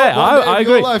I was the there. top one day I of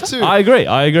your agree. life too.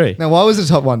 I agree. Now, why was it a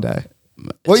top one day?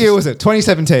 What year was it?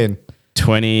 2017.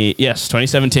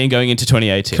 2017 going into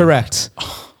 2018. Correct.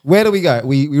 Where do we go?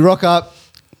 We rock up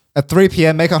at 3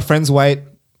 p.m., make our friends wait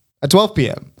at 12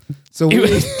 p.m. So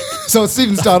so it's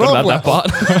even started off About well.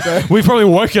 that part. We've probably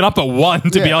woken up at 1,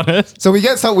 to be Yeah. honest. So we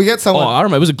get someone. Oh, I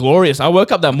remember. It was glorious. I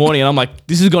woke up that morning and I'm like,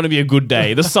 this is going to be a good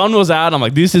day. The sun was out. I'm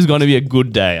like, this is going to be a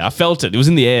good day. I felt it. It was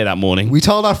in the air that morning. We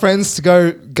told our friends to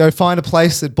go find a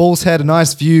place at Bull's Head, a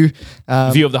nice view.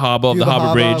 View of the harbour, of the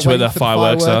harbour bridge, where waiting the for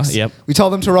fireworks are. Yep. We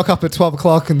told them to rock up at 12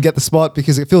 o'clock and get the spot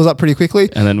because it fills up pretty quickly.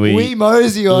 And then we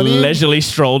mosey on in. Leisurely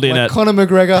strolled in Like at... Conor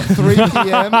McGregor, 3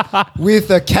 p.m. with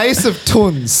a case of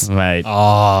Tuns. Mate.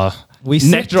 We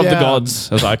sit Nectar of the down.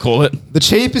 gods, as I call it. The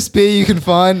cheapest beer you can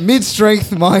find,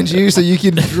 mid-strength, mind you, so you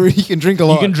can drink a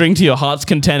lot. You can drink to your heart's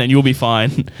content and you'll be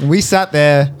fine. And we sat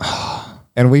there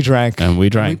and we drank. And we We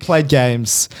drank. played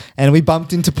games and we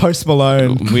bumped into Post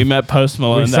Malone. We met Post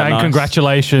Malone We that sang night.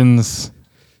 congratulations.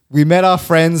 We met our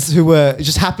friends who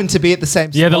just happened to be at the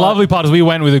same Yeah, the spot. lovely part is we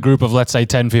went with a group of, let's say,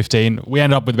 10, 15. We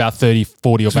ended up with about 30,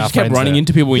 40 of We our just kept friends running there.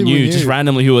 into people we People we knew, knew. just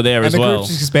randomly who were there And as the well. group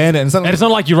just expanded. And, And it's not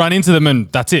like you run into them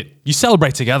and that's it. You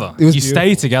celebrate together. It was You stay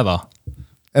beautiful. together.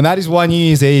 and that is why New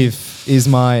Year's Eve is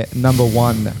my number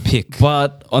 1 pick.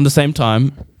 But on the same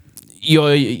time,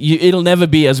 it'll never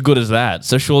be as good as that.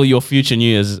 So surely your future New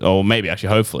Year's, or maybe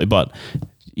actually hopefully, but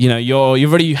you've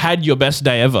already had your best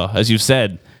day ever, as you've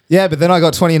said. Yeah, but then I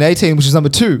got 2018, which is number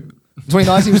 2.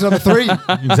 2019 was number 3.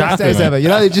 Best days mate. ever.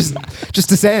 It just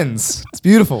descends. It's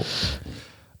beautiful.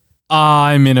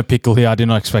 I'm in a pickle here. I did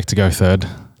not expect to go third.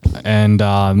 And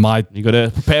You got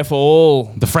to prepare for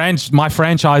all. my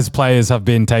franchise players have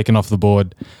been taken off the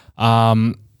board.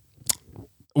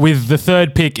 With the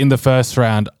third pick in the first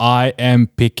round, I am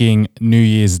picking New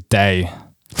Year's Day.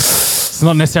 It's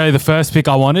not necessarily the first pick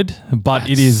I wanted, but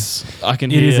it is. I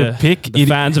can It hear is a pick. The It-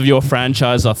 fans of your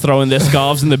franchise are throwing their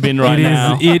scarves in the bin right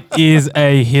now. It is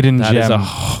a hidden That gem. is a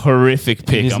horrific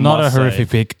pick. It is I not a must say. horrific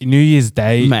pick. New Year's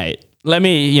Day. Mate, let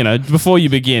me, before you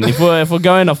begin, if we're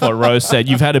going off what Rose said,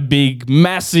 you've had a big,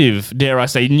 massive, dare I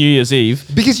say, New Year's Eve.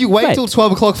 Because you wait Mate. till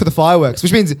 12 o'clock for the fireworks,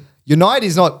 which means your night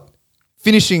is not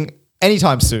finishing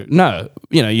anytime soon. No,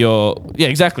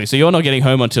 exactly. So you're not getting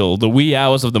home until the wee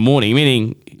hours of the morning,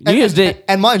 meaning New Year's Day.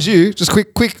 And mind you, just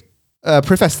quick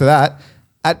preface to that,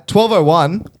 at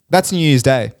 12:01, that's New Year's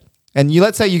Day. And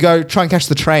let's say you go try and catch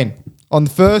the train. On the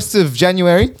 1st of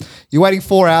January, you're waiting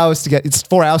 4 hours to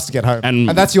get home. And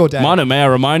that's your day. Manu, may I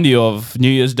remind you of New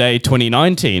Year's Day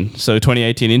 2019, so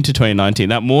 2018 into 2019,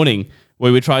 that morning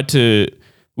where we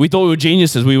thought we were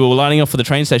geniuses. We were lining up for the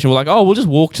train station. We're like, oh, we'll just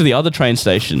walk to the other train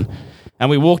station. And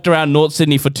we walked around North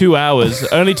Sydney for 2 hours,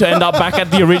 only to end up back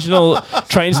at the original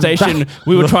train station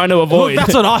we were trying to avoid.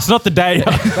 That's on us, not the day.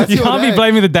 You your can't day. be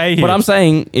blaming the day here. What I'm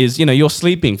saying is, you're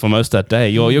sleeping for most of that day.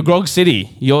 You're grog city.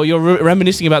 You're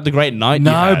reminiscing about the great night. you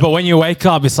No, had. but when you wake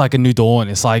up, it's like a new dawn.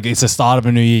 It's like it's the start of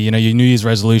a new year. Your New Year's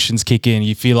resolutions kick in.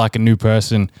 You feel like a new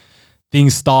person.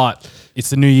 Things start. It's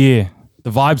the new year.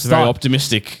 The vibes very start.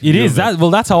 optimistic. It view is of that.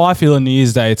 Well, that's how I feel on New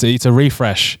Year's Day. It's a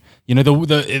refresh.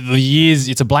 The years.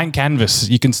 It's a blank canvas.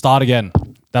 You can start again.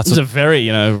 That's It's what, a very,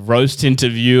 rose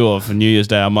tinted view of New Year's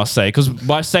Day, I must say. Because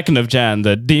by 2nd of Jan,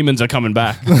 the demons are coming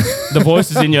back. The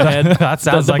voice is in your head. That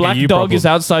sounds the like a black you dog problem. is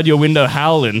outside your window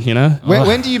howling,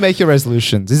 When do you make your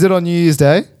resolutions? Is it on New Year's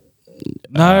Day?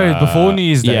 no, before New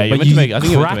Year's Day. yeah, you're but meant to you make- I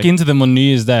think you're meant to crack make- into them on New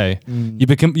Year's Day. You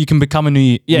can become a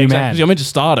new Yeah, new exactly. 'Cause man. you're meant to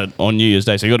start it on New Year's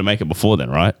Day, so you got to make it before then,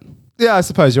 right? Yeah, I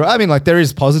suppose you're right. I mean, there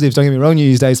is positives. Don't get me wrong. New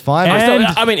Year's Day is fine. And-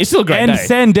 It's still a great And day.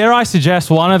 Sen, dare I suggest,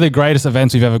 one of the greatest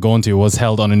events we've ever gone to was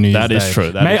held on a New Year's Day. That is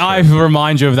true, that May is I true.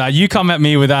 remind you of that? You come at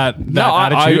me with that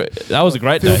attitude. That was a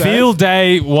great day. Field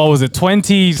day, what was it,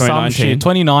 20 some 2019. shit,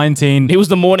 2019. It was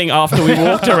the morning after we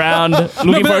walked around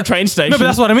looking for a train station. No, but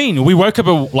that's what I mean. We woke up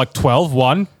at like 12,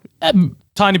 1,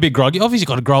 tiny bit groggy. Obviously,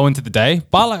 got to grow into the day.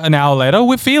 But like an hour later,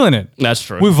 we're feeling it. That's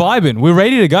true. We're vibing. We're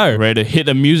ready to go. ready to hit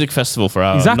a music festival for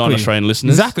our Exactly. non-Australian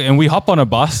listeners. Exactly. And we hop on a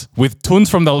bus with tunes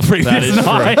from the previous is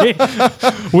night.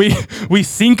 we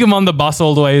sink them on the bus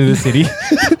all the way to the city.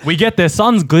 We get there,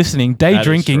 sun's glistening, day That is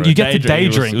drinking. true. You get to day It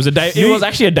was- drink. It was a day. It was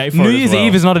actually a day for New it as Year's well.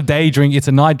 Eve is not a day drink, it's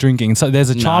a night drinking. So there's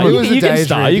a charm. No, It was a you day can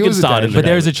start. drink. You It can was a start day in the but day.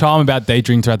 there is a charm about day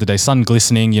drinking throughout the day. Sun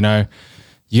glistening,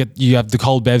 You have the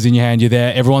cold bevs in your hand. You're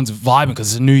there. Everyone's vibing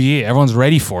because it's a new year. Everyone's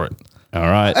ready for it. All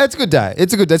right. It's a good day.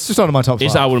 It's just not in my top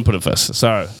 5. I wouldn't put it first.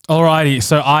 So Alrighty,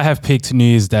 so I have picked New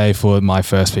Year's Day for my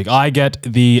first pick. I get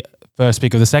the first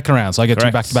pick of the second round, so I get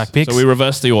correct. 2 back-to-back picks. So we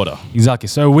reverse the order. Exactly.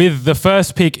 So with the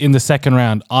first pick in the second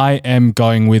round, I am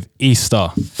going with Easter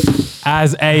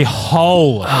as a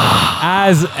whole.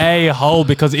 As a whole,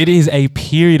 because it is a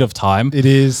period of time. It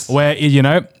is. Where,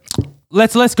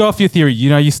 let's go off your theory.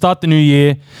 You start the new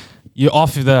year, you're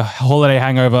off the holiday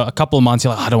hangover, a couple of months,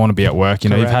 you're like, I don't want to be at work.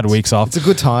 You've had weeks off. It's a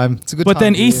good time. But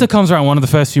then Easter comes around one of the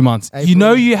first few months.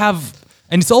 April. You have...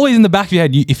 And it's always in the back of your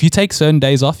head. If you take certain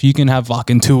days off, you can have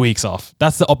fucking 2 weeks off.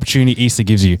 That's the opportunity Easter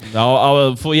gives you.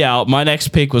 My next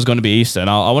pick was going to be Easter, and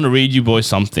I want to read you boys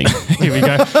something. Here we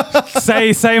go.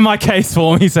 say my case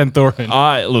for me, Centurion.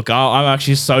 I'm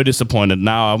actually so disappointed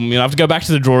now. I have to go back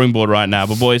to the drawing board right now.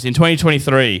 But boys, in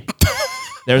 2023,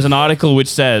 there's an article which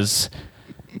says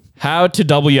how to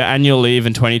double your annual leave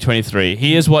in 2023.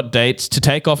 Here's what dates to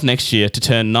take off next year to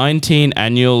turn 19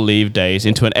 annual leave days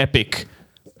into an epic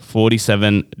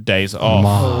 47 days off.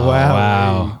 Oh,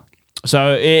 wow.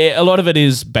 So a lot of it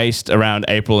is based around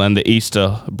April and the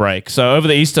Easter break. So over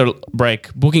the Easter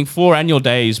break, booking 4 annual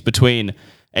days between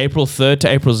April 3rd to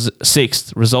April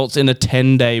 6th results in a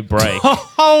 10-day break.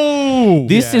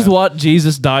 This is what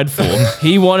Jesus died for.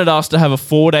 He wanted us to have a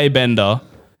 4-day bender.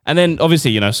 And then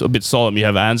obviously, so a bit solemn, you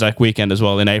have Anzac weekend as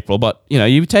well in April. But,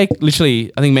 you take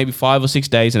literally, I think maybe 5 or 6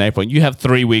 days in April and you have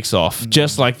 3 weeks off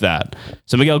just like that.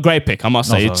 So Miguel, great pick, I must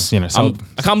say. I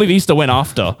can't believe Easter went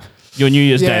after your New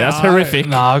Year's Day. That's horrific.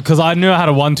 No, because I knew I had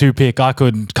a 1-2 pick. I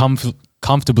could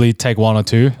comfortably take 1 or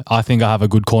 2. I think I have a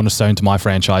good cornerstone to my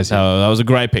franchise here. That was a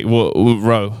great pick.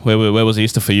 Ro, where was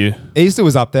Easter for you? Easter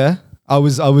was up there. I knew it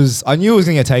was going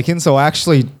to get taken, so I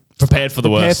actually... Prepared for the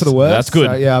worst. That's good.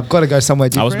 So, I've got to go somewhere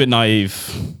different. I was a bit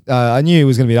naive. I knew it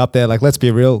was going to be up there. Like, let's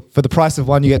be real. For the price of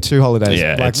 1, you get 2 holidays.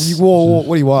 Yeah, what do you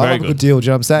want? I love a good deal. Do you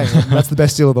know what I'm saying? That's the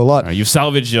best deal of the lot. You've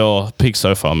salvaged your pick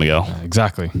so far, Miguel.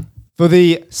 Exactly. For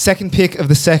the second pick of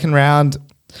the second round,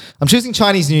 I'm choosing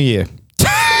Chinese New Year.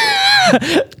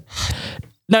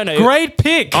 No. Great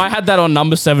pick. I had that on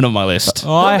number 7 of my list.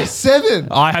 Number 7.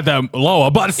 I had that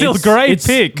lower, but still great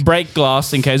pick. Break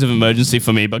glass in case of emergency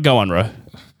for me, but go on, Ro.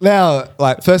 Now,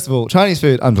 first of all, Chinese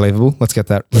food, unbelievable. Let's get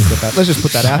that. Let's just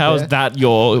put that out How there. is that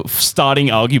your starting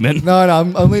argument? No,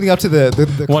 I'm leading up to the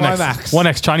climax.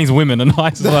 1x Chinese women are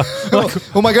nice as well.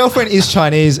 Well, my girlfriend is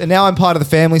Chinese, and now I'm part of the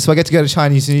family, so I get to go to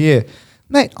Chinese New Year.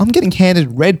 Mate, I'm getting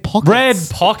handed red pockets. Red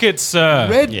pockets, sir.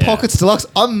 Red pockets deluxe.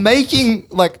 I'm making,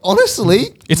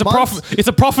 honestly... It's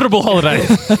a profitable holiday.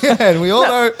 Yeah, and we all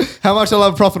know how much I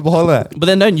love profitable holiday. But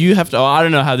then don't you have to... I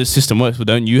don't know how this system works, but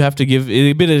don't you have to give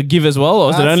a bit of give as well?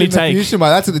 Or is it only take... Future,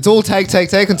 mate. It's all take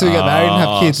until you get married and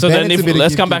have kids. So then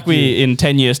let's come give. back in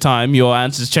 10 years' time, your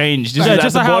answers changed. This Yeah, is at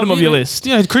just the how, bottom of your list.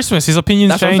 Christmas, his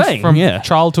opinions That's what I'm change saying, from yeah.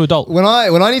 child to adult. When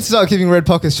I need to start giving red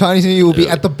pockets, Chinese New Year will be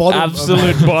at the bottom.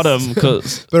 Absolute bottom.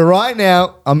 But right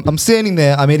now, I'm standing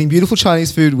there. I'm eating beautiful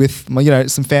Chinese food with my,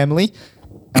 some family.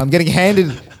 I'm getting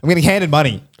handed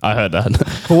money. I heard that.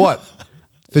 For what?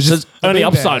 For There's only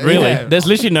upside, really. Yeah. There's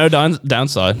literally no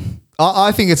downside.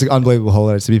 I think it's an unbelievable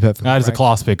holiday, to be perfectly That is a frank.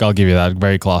 class pick. I'll give you that.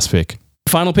 Very class pick.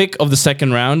 Final pick of the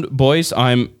second round, boys.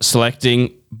 I'm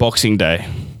selecting Boxing Day.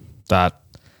 That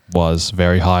was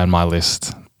very high on my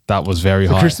list. That was very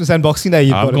high. Christmas and Boxing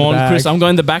Day, I'm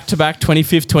going the back-to-back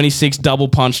 25th, 26th double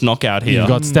punch knockout here. You've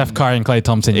got Steph Curry and Klay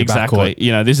Thompson in your Exactly.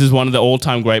 backcourt. This is one of the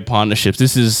all-time great partnerships.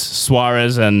 This is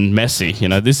Suarez and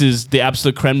Messi. This is the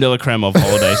absolute creme de la creme of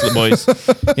holidays, boys.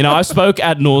 I spoke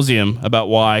ad nauseum about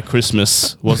why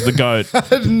Christmas was the GOAT.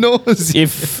 Ad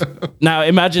nauseum. Now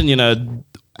imagine,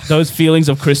 those feelings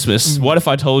of Christmas. What if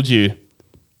I told you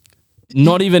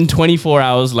not even 24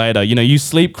 hours later, you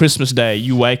sleep Christmas Day,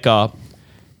 you wake up,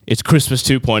 it's Christmas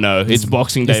 2.0. It's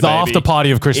Boxing Day, It's the baby. after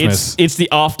party of Christmas. It's the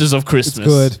afters of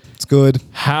Christmas. It's good.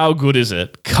 How good is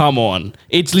it? Come on.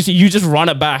 It's literally, you just run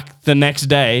it back the next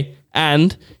day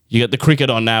and you get the cricket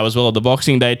on now as well, the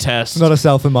Boxing Day test. Not a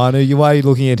self-Manu. Why are you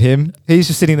looking at him? He's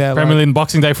just sitting there Premier League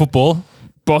Boxing Day football.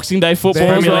 Boxing Day football.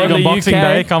 Premier as well League in on the Boxing UK.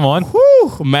 Day. Come on.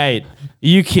 Whew, mate. Are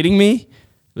you kidding me?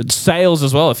 Sales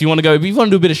as well. If you want to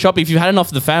do a bit of shopping, if you've had enough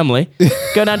of the family,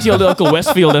 go down to your local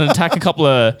Westfield and attack a couple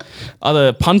of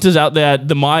other punters out there at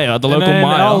the Maya, the local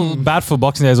Maya. All bad for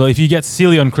Boxing Day as well. If you get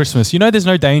silly on Christmas, there's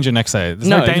no danger next day. There's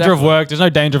no danger of work. There's no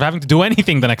danger of having to do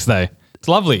anything the next day. It's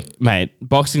lovely. Mate,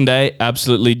 Boxing Day,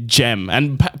 absolutely gem.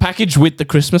 And packaged with the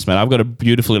Christmas, man. I've got a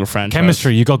beautiful little franchise.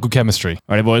 Chemistry. You got good chemistry.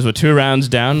 All right, boys, we're 2 rounds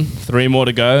down, 3 more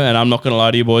to go. And I'm not going to lie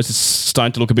to you, boys, it's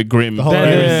starting to look a bit grim.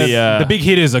 The big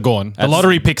hitters are gone. The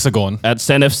lottery picks are gone. At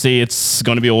Sen FC, it's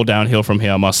going to be all downhill from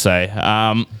here, I must say.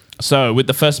 So with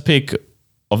the first pick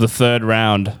of the 3rd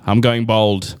round, I'm going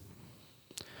bold.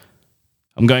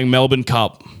 I'm going Melbourne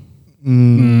Cup.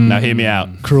 Now hear me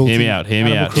out. Cruelty. Hear me out. Hear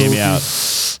me Animal out. Hear me cruelty. out.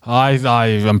 I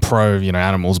am pro,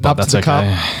 animals, but Up to that's the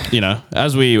okay. cup.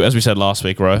 As we said last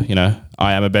week, Ro,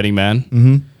 I am a betting man.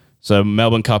 Mm-hmm. So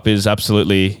Melbourne Cup is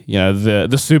absolutely,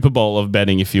 the Super Bowl of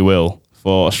betting, if you will,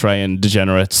 for Australian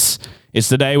degenerates. It's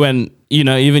the day when,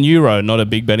 even you, Ro, not a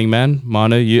big betting man,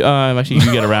 Manu, you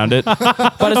get around it.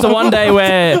 But it's the one day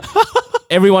where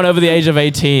everyone over the age of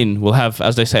 18 will have,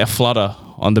 as they say, a flutter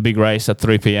on the big race at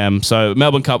 3 p.m. So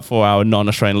Melbourne Cup, for our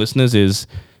non-Australian listeners, is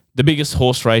the biggest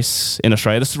horse race in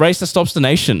Australia. This race that stops the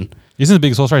nation. Isn't it the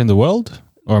biggest horse race in the world?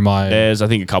 Or am I? There's, I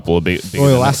think, a couple of big.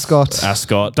 Royal Ascot.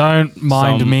 Ascot. Don't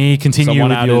mind me. Continue Someone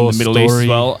with out your in the Middle story. East as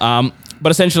well. But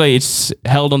essentially, it's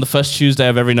held on the first Tuesday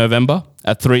of every November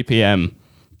at 3 p.m.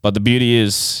 But the beauty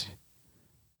is,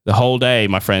 the whole day,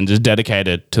 my friends, is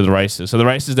dedicated to the races. So the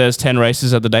races, there's 10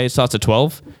 races at the day. It starts at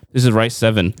 12. This is race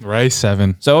 7. Race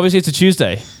 7. So obviously, it's a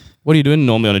Tuesday. What are you doing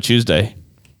normally on a Tuesday?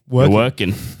 You're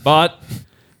working. But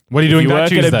What are you doing you that work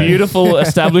Tuesday? at a beautiful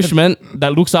establishment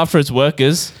that looks after its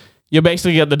workers, you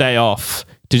basically get the day off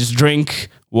to just drink,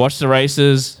 watch the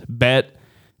races, bet.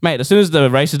 Mate, as soon as the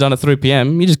race is done at 3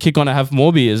 p.m., you just kick on and have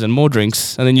more beers and more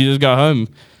drinks, and then you just go home.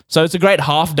 So it's a great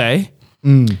half day.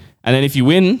 And then if you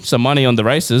win some money on the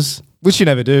races, Which you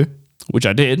never do. which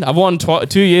I did, I've won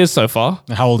 2 years so far,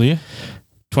 How old are you?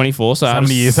 24. So How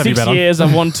many years have you 6 bet on? years,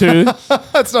 I've won 2.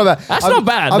 That's not bad. That's not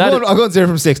bad. I've That- gone 0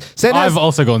 from 6. I've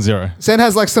also gone 0. Sen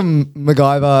has like some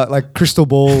MacGyver, like crystal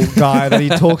ball guy that he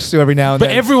talks to every now and But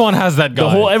then. everyone has that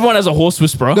guy. Everyone has a horse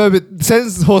whisperer. No, but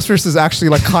Sen's horse race is actually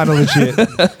like kind of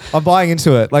legit. I'm buying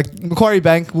into it. Like Macquarie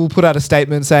Bank will put out a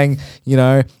statement saying,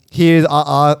 here's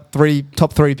our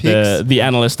top 3 picks. The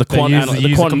analysts, the quant, use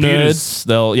the quant computers.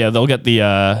 nerds, they'll get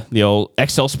the old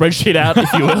Excel spreadsheet out,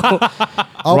 if you will.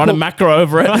 Run a put- macro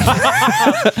over it.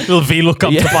 Little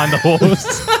VLOOKUP to find the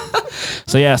horse.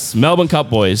 So yes, Melbourne Cup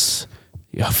boys,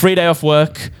 free day off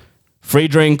work, free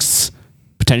drinks,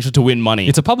 potential to win money.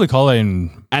 It's a public holiday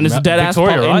in and it's a dead ass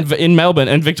Victoria, right? in Melbourne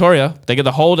and Victoria. They get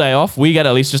the whole day off. We get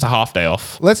at least just a half day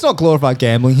off. Let's not glorify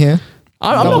gambling here.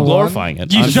 I'm Number not one. glorifying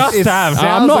it. You I'm just it have. sounds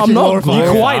I'm not- like I'm you're not glorifying You it.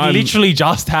 glorifying. quite I'm- literally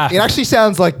just have. It actually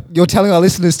sounds like you're telling our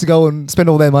listeners to go and spend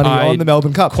all their money I on the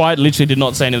Melbourne Cup. Quite literally did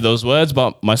not say any of those words,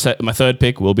 but my 3rd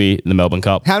pick will be the Melbourne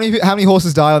Cup. How many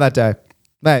horses die on that day?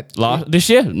 Mate, This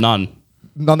year, none.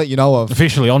 none that you know of.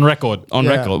 Officially on record. On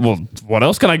Yeah. record. Well, what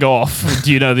else can I go off?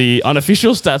 Do you know the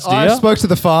unofficial stats, do I you? spoke to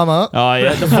the farmer. Oh,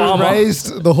 yeah, the who farmer.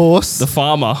 raised the horse. The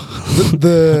farmer.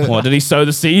 the What, did he sow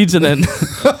the seeds and then...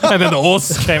 And then the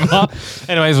horse came up.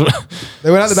 Anyways, They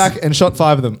went out the back and shot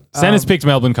 5 of them. Santa's picked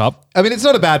Melbourne Cup. I mean, it's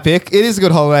not a bad pick. It is a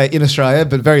good holiday in Australia,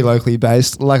 but very locally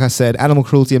based. Like I said, animal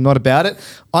cruelty, I'm not about it.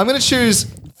 I'm going to choose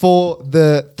for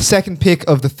the 2nd pick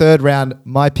of the 3rd round.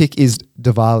 My pick is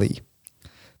Diwali,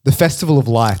 the Festival of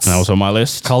Lights. That was on my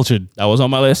list. Cultured. That was on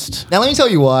my list. Now, let me tell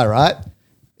you why, right?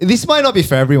 This might not be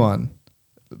for everyone,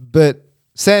 but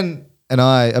Sen and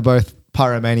I are both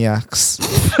pyromaniacs.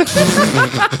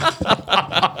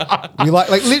 We like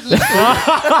literally.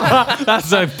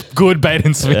 That's a good bait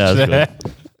and switch Yeah, there.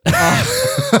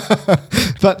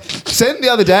 But Sen the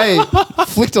other day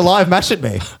flicked a live match at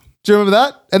me. Do you remember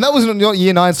that? And that was in your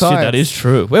year 9 Shit, science. that is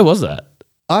true. Where was that?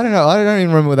 I don't know. I don't even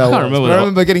remember what that was. can't remember But I that.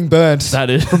 remember getting burnt That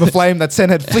is- from a flame that Sen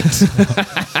had flicked.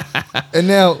 And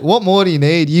now, what more do you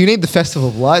need? You need the Festival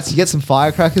of Lights. You get some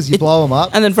firecrackers. You blow them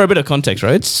up. And then for a bit of context,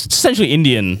 right? It's essentially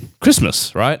Indian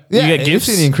Christmas, right? Yeah, You get gifts.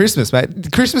 It's Indian Christmas,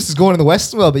 mate. Christmas is going in the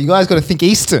Western world, but you guys got to think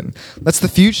Eastern. That's the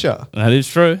future, That is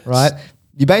true. right?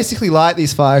 You basically light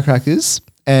these firecrackers,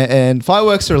 and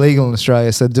fireworks are illegal in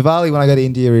Australia. So Diwali, when I go to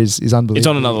India, is unbelievable. It's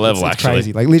on another level, It's actually.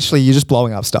 crazy. Like literally, you're just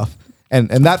blowing up stuff, and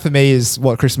that for me is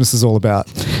what Christmas is all about.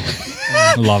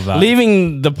 Love that.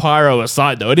 Leaving the pyro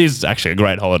aside, though, it is actually a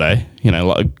great holiday.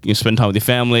 You spend time with your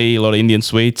family, a lot of Indian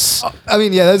sweets. I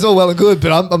mean, yeah, that's all well and good,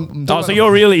 but I'm Oh, so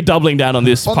you're really doubling down on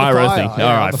this On the pyro fire, thing. yeah,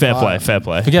 All on right, the fair fire. play, fair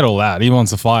play. Forget all that. He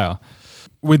wants a fire.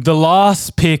 With the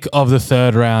last pick of the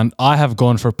 3rd round, I have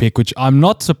gone for a pick which I'm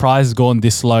not surprised has gone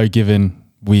this low given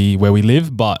where we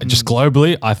live, but just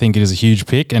globally, I think it is a huge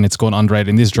pick and it's gone underrated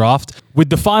in this draft. With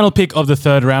the final pick of the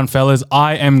 3rd round, fellas,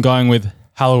 I am going with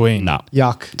Halloween. No.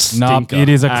 yuck. No, Stinker. it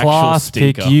is a Actual class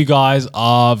pick. stinker. You guys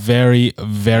are very,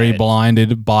 very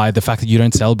blinded by the fact that you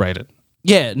don't celebrate it.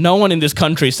 Yeah, no one in this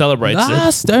country celebrates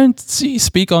it. Don't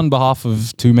speak on behalf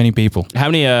of too many people. How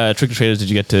many trick-or-treaters did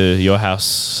you get to your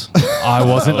house? I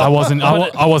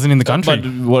wasn't in the country. But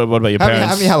what about your parents?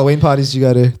 How many Halloween parties did you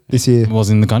go to this year? I was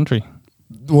in the country.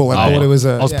 Well, I thought it was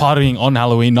I was partying on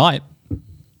Halloween night.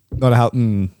 not a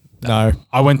Halloween. No.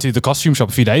 I went to the costume shop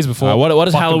a few days before. What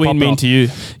does Fucking Halloween popped mean off. to you?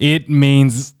 It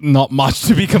means not much,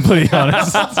 to be completely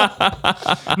honest.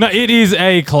 No, it is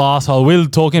a class hole. We're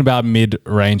talking about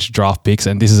mid-range draft picks,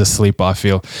 and this is a sleeper, I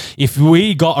feel. If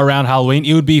we got around Halloween,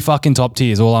 it would be fucking top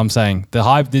tier, is all I'm saying.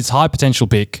 This high potential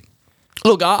pick.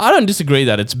 Look, I don't disagree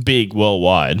that it's big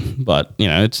worldwide, but, you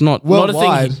know, it's not Worldwide?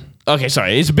 not a thing. Okay,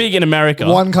 sorry. It's big in America.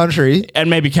 One country. And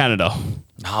maybe Canada.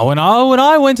 No, when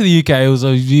I went to the UK, it was a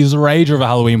rager of a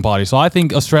Halloween party. So I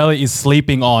think Australia is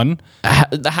sleeping on.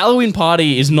 The Halloween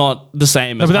party is not the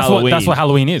same as But Halloween. that's what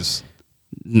Halloween is.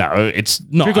 No, it's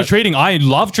not. Trick or treating. I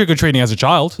love trick or treating as a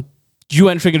child. You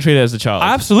went trick-or-treating as a child.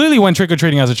 I absolutely went trick or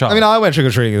treating as a child. I mean, I went trick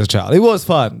or treating as a child. It was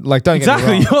fun. Like, don't get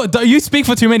me exactly. wrong. You speak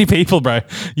for too many people, bro.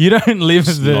 You don't live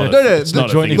the not a- No, It's not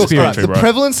a joint thing in this experience. country, The bro.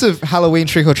 prevalence of Halloween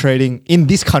trick or treating in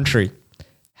this country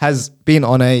has been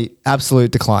on a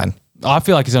absolute decline. I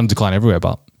feel like it's on decline everywhere,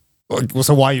 but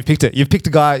So why you picked it? You've picked a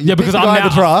guy. You because picked a I'm guy now in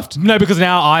the draft. No, because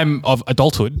now I'm of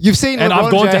adulthood. You've seen and LeBron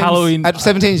I've gone to James Halloween. at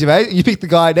 17 years of age. You picked the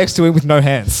guy next to him with no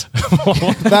hands.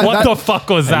 What the fuck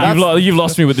was that? You've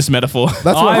lost me with this metaphor. That's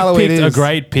what I Halloween picked is. a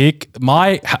great pick.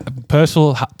 My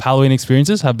personal Halloween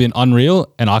experiences have been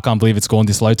unreal, and I can't believe it's gone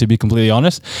this low, to be completely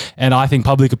honest. And I think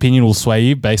public opinion will sway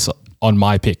you based on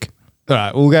my pick. All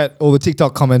right, we'll get all the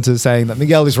TikTok commenters saying that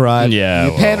Miguel is right. Yeah,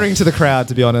 You're pandering to the crowd,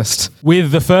 to be honest.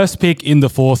 With the first pick in the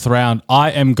 4th round,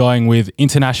 I am going with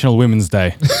International Women's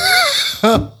Day.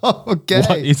 Okay.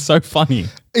 What is so funny?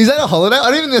 Is that a holiday? I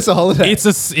don't even think it's a holiday. It's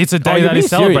a day you're that is being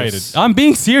celebrated. serious. I'm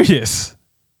being serious.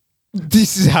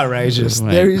 This is outrageous.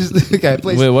 Mate. There is okay.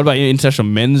 Please. Wait, what about your International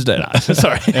Men's Day? No,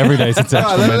 sorry. Every day is All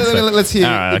International right, Women's Day. let's hear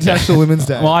All right, okay. International Women's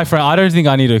Day. My friend, I don't think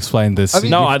I need to explain this. I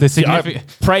mean- No, the significant.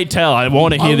 pray tell. I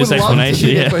want to hear this would love to explanation.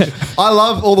 hear Yeah. the question. I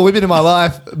love all the women in my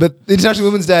life, but International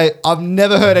Women's Day, I've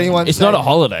never heard anyone It's say, not a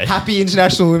holiday. Happy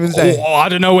International Women's Day. Oh, I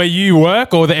don't know where you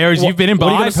work or the areas you've been in, but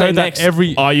What are you I've gonna say heard that next?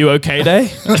 every Are you okay day?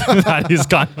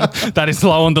 that is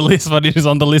low on the list, but it is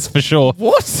on the list for sure.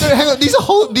 What? So, hang on, these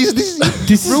are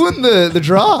these ruined the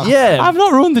draft. Yeah. I've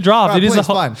not ruined the draft. Right, It is please, a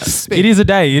fine. Speak. it is a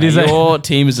day. It is a. Your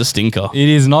team is a stinker. It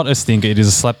is not a stinker. It is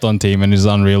a slept-on team, and it is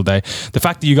an unreal day. The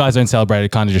fact that you guys don't celebrate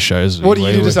it kind of just shows. What do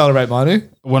you do to celebrate, Manu?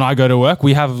 When I go to work,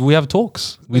 we have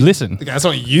talks. We listen. Okay, that's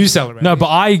not you celebrate. No, but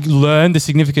I learned the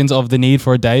significance of the need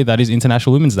for a day that is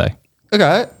International Women's Day.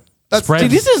 Okay. That's Spread- See,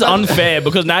 this is unfair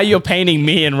because now you're painting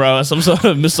me and Ro as some sort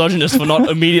of misogynist for not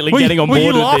immediately getting on board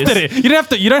you laughed with this. at it. You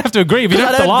don't have to agree. But you I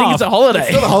don't have to don't think laugh. it's a holiday.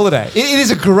 It's not a holiday. It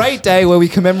is a great day where we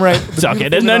commemorate. It's okay,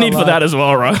 there's no need for that as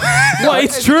well, Ro. No,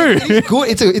 it's true. It's good.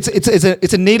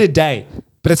 It's a needed day,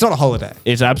 but it's not a holiday.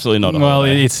 It's absolutely not a Well,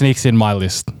 holiday. it sneaks in my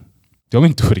list. Do you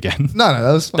want me to do it again? No,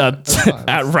 that was fine. That's That's fine.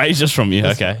 outrageous from you.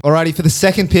 Okay. Alrighty, for the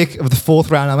second pick of the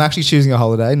 4th round, I'm actually choosing a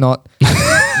holiday, not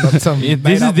some.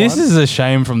 This is a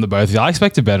shame from the both of you. I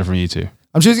expected better from you two.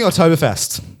 I'm choosing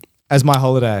Oktoberfest as my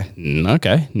holiday.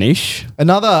 Okay. Niche.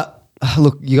 Another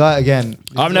look. You got again.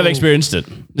 I've never experienced it.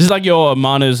 This is like your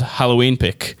Mana's Halloween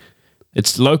pick.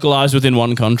 It's localized within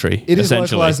one country. It is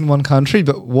essentially. localized in one country,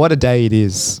 but what a day it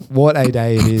is! What a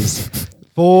day it is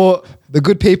for the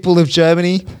good people of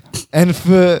Germany, and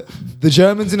for the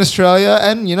Germans in Australia,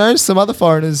 and some other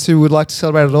foreigners who would like to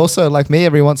celebrate it also, like me,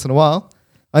 every once in a while.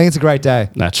 I think it's a great day.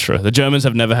 That's true. The Germans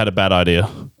have never had a bad idea.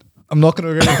 I'm not going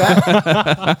to agree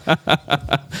with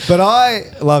that. But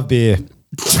I love beer.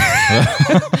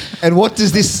 And what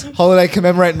does this holiday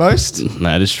commemorate most?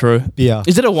 That is true. Beer.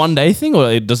 Is it a 1 day thing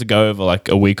or does it go over like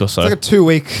a week or so? It's like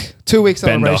a 2-week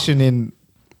celebration in.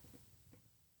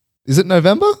 Is it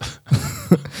November?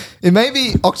 It may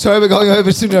be October going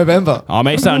over to November. I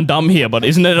may sound dumb here, but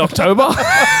isn't it October?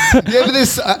 Yeah, but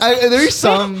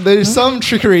there is some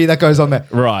trickery that goes on there.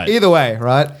 Right. Either way,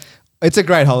 right? It's a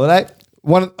great holiday.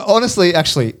 Honestly,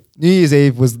 actually, New Year's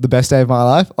Eve was the best day of my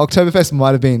life. Oktoberfest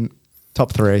might have been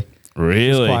top 3.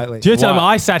 Really? Quietly. Do you tell me Wow.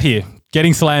 I sat here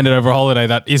getting slandered over a holiday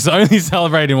that is only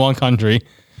celebrated in one country,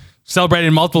 celebrated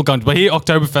in multiple countries, but here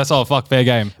Oktoberfest, oh fuck, fair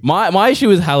game. My issue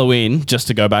with Halloween, just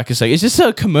to go back a second, it's just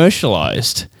so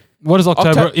commercialized. What is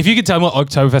October? If you could tell me what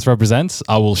Oktoberfest represents,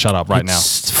 I will shut up right now.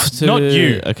 Not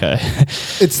you. Okay.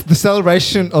 It's the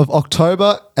celebration of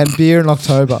October and beer in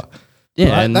October. Yeah,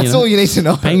 Right? and, That's all you need to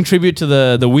know. Paying tribute to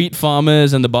the wheat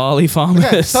farmers and the barley farmers.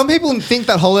 Okay, some people think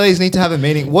that holidays need to have a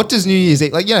meaning. What does New Year's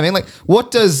Eve, like, you know what I mean? Like,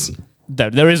 what does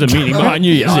There is a meaning behind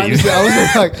New Year's I Eve.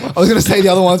 was going to say the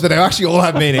other ones, but they actually all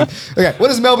have meaning. Okay, what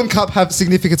does Melbourne Cup have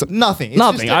significance of? Nothing. It's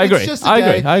Nothing. I agree.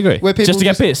 I agree. Where people Just to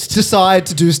get pissed. decide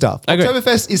to do stuff. I agree.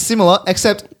 Oktoberfest is similar,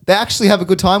 except they actually have a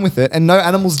good time with it and no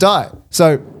animals die.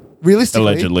 So realistically,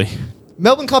 Allegedly.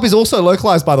 Melbourne Cup is also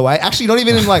localized, by the way. Actually, not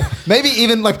even in maybe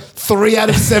even 3 out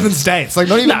of 7 states. Like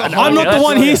not even. No, the I'm whole not the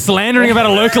one Australia. here slandering about a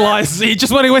localized. He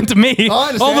just when he went to me,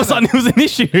 understand all of a sudden it was an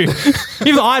issue.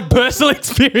 Even though I had personal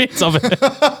experience of it.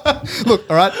 Look,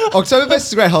 all right. Oktoberfest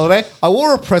is a great holiday. I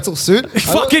wore a pretzel suit.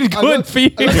 Fucking good for you.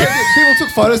 People took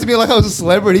photos of me like I was a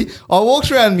celebrity. I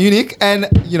walked around Munich and,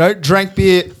 drank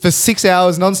beer for 6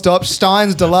 hours nonstop.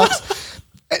 Stein's Deluxe.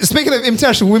 Speaking of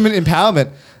international women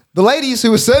empowerment, the ladies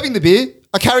who were serving the beer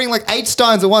are carrying 8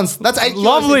 Steins at once. That's 8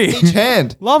 Lovely. kilos in each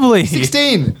hand. Lovely.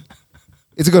 16.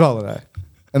 It's a good holiday.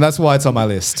 And that's why it's on my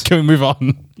list. Can we move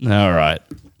on? All right.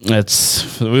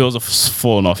 The wheels have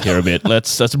fallen off here a bit.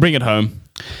 Let's bring it home.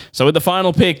 So with the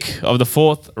final pick of the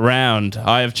 4th round,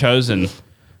 I have chosen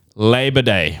Labor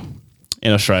Day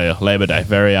in Australia. Labor Day.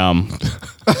 Very,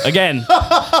 again,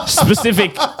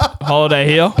 specific holiday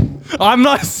here. I'm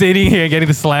not sitting here getting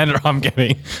the slander I'm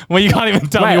getting when you can't even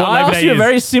tell Mate, me what I Labor asked Day you a is.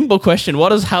 very simple question. What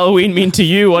does Halloween mean to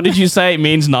you? What did you say? It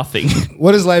means nothing.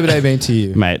 What does Labor Day mean to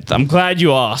you? Mate, I'm glad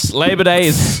you asked. Labor Day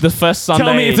is the first Sunday.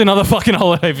 Tell me it's another fucking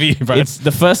holiday for you, bro. It's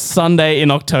the first Sunday in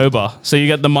October, so you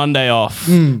get the Monday off.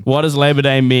 What does Labor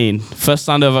Day mean? First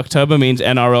Sunday of October means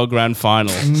NRL Grand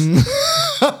Final.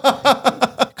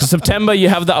 Because September, you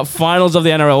have the finals of the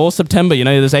NRL. All September,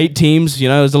 there's 8 teams.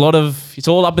 There's a lot of... It's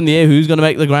all up in the air. Who's going to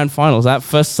make the Grand Finals? That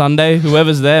first Sunday,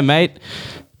 whoever's there, mate.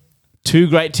 2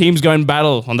 great teams go in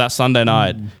battle on that Sunday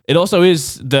night. It also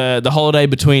is the holiday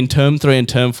between term 3 and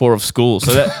term 4 of school.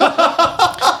 So that...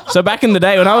 So back in the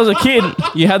day when I was a kid,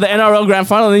 you had the NRL Grand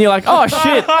Final and then you're like, oh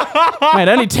shit, mate,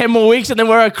 only 10 more weeks and then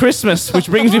we're at Christmas, which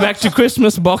brings me back to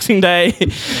Christmas, Boxing Day,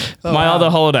 my other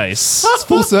holidays. It's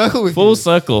full circle with Full you.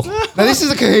 circle. Now, this is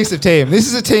a cohesive team. This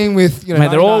is a team with, Mate,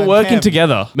 they're all 99 working camp.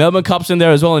 together. Melbourne Cup's in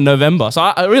there as well in November. So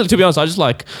I really, to be honest, I just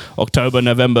like October,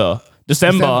 November,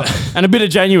 December. And a bit of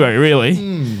January,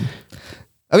 really.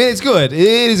 I mean, it's good. It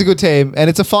is a good team, and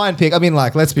it's a fine pick. I mean,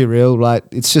 let's be real, right?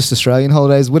 It's just Australian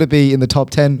holidays. Would it be in the top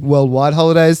 10 worldwide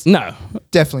holidays? No.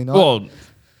 Definitely not. Well,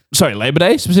 sorry, Labor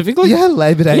Day specifically? yeah,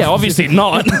 Labor Day. Yeah, obviously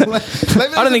not. Labor Day's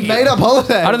I don't think- a made-up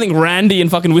holiday. I don't think Randy in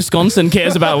fucking Wisconsin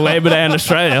cares about Labor Day in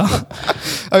Australia.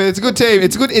 I mean, it's a good team.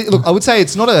 It's good. Look, I would say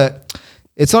it's not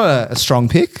a strong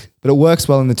pick, but it works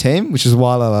well in the team, which is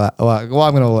why I'm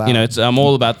going to allow. It's I'm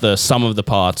all about the sum of the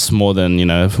parts more than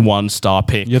one star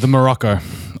pick. You're the Morocco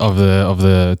of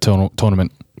the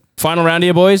tournament. Final round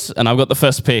here, boys, and I've got the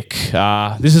first pick.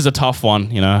 This is a tough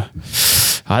one.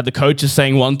 I had the coaches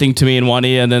saying one thing to me in one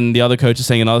ear, and then the other coaches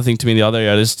saying another thing to me in the other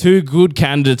ear. There's 2 good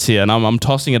candidates here, and I'm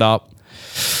tossing it up.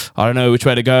 I don't know which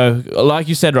way to go. Like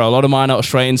you said, Ro, a lot of mine are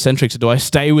Australian centric. So do I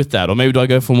stay with that, or maybe do I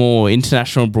go for a more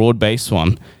international, broad based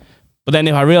one? But then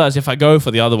if I realize if I go for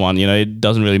the other one, it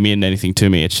doesn't really mean anything to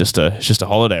me. It's just a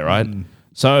holiday, right?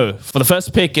 So for the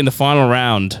first pick in the final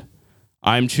round,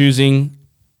 I'm choosing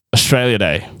Australia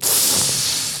Day.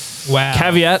 Wow.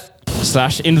 Caveat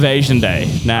 / invasion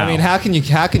day. Now, I mean, how can you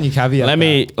caveat? let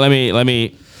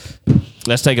me.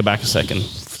 Let's take it back a second.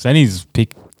 Senny's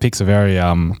picks are very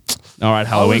All right,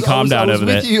 Halloween, calm down over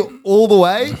there. I was with you all the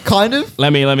way, kind of,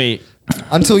 Let me.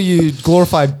 until you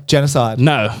glorified genocide.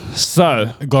 No.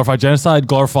 So glorified genocide,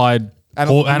 glorified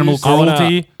Animal animal abuse.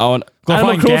 cruelty. I want Glorifying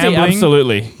animal cruelty, gambling.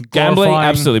 absolutely. Gambling, Glorifying-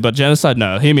 absolutely. But genocide,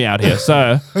 no. Hear me out here.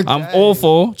 So I'm all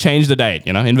for change the date.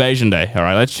 Invasion day. All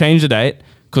right, let's change the date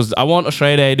because I want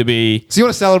Australia Day to be. So you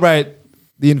want to celebrate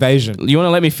the invasion? You want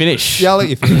to let me finish? Yeah, I'll let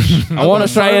you finish. I want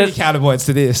So many Australia. counterpoints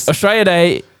to this. Australia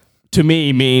Day to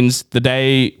me means the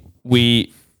day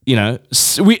we.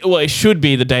 It should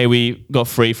be the day we got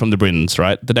free from the Britons,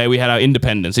 right? The day we had our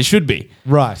independence. It should be.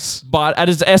 Right. But at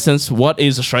its essence, what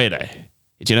is Australia Day?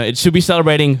 It should be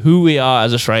celebrating who we are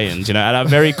as Australians, at our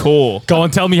very core. Go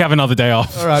on, tell me you have another day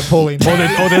off. All right, Pauline.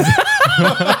 There's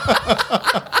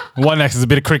one next is a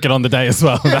bit of cricket on the day as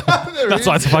well. That's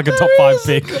why it's a fucking top 5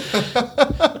 pick.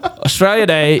 Australia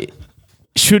Day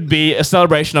should be a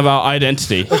celebration of our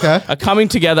identity. Okay. A coming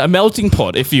together, a melting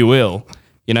pot, if you will,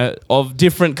 of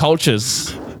different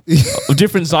cultures, of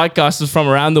different zeitgeists from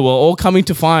around the world, all coming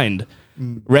to find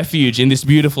refuge in this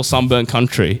beautiful sunburnt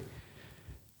country.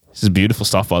 This is beautiful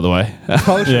stuff, by the way.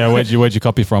 Yeah, where'd you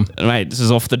copy from? Mate, this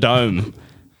is off the dome.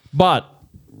 But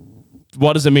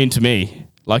what does it mean to me?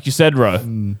 Like you said, Ro,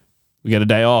 we get a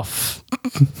day off.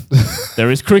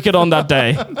 There is cricket on that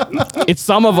day. It's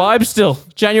summer vibes still.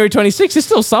 January 26th is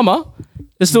still summer.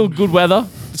 There's still good weather.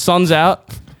 The sun's out.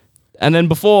 And then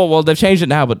before, well, they've changed it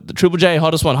now, but the Triple J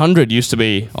Hottest 100 used to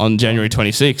be on January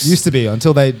 26th. Used to be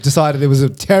until they decided it was a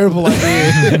terrible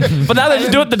idea. But now they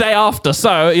just do it the day after. So,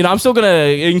 I'm still going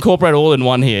to incorporate all in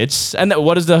one here.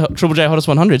 What is the Triple J Hottest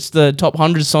 100? It's the top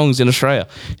 100 songs in Australia.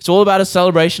 It's all about a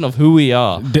celebration of who we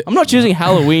are. I'm not choosing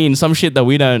Halloween, some shit that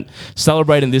we don't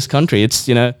celebrate in this country. It's,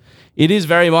 it is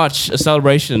very much a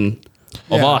celebration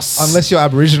of us. Unless you're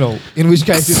Aboriginal, in which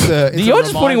case it's You're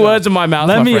just putting words in my mouth.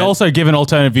 Let me friend. also give an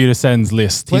alternative view to Sen's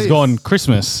list. Please. He's gone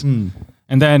Christmas, and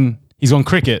then he's gone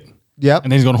cricket. Yep.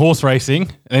 And then he's gone horse racing,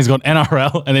 and then he's gone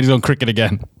NRL, and then he's gone cricket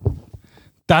again.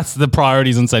 That's the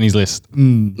priorities on Senny's list.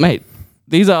 Mate,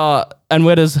 these are... And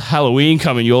where does Halloween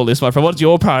come in your list, my friend? What's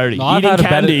your priority? I've Eating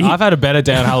candy. I've had a better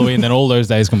day on Halloween than all those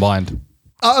days combined.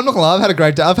 I'm not gonna lie, I've had a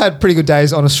great day. I've had pretty good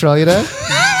days on Australia Day.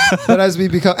 But as we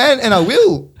become, and I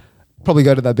will probably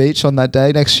go to the beach on that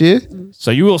day next year.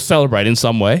 So you will celebrate in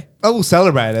some way. I will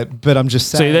celebrate it, but I'm just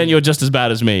saying. So then you're just as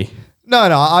bad as me. No,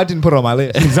 I didn't put it on my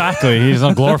list. Exactly. He's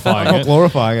not glorifying I'm not it.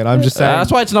 glorifying it. I'm just saying.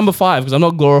 That's why it's number 5, because I'm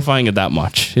not glorifying it that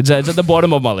much. It's at the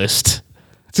bottom of my list.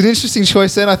 It's an interesting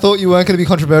choice, then. I thought you weren't going to be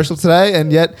controversial today,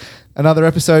 and yet another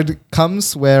episode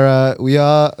comes where we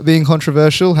are being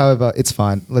controversial. However, it's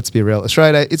fine. Let's be real.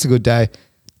 Australia Day, it's a good day.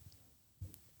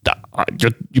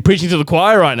 You're preaching to the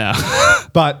choir right now.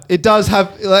 But it does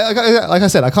have, like I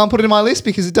said, I can't put it in my list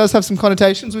because it does have some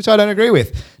connotations which I don't agree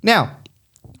with. Now,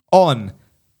 on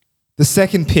the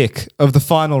second pick of the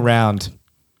final round,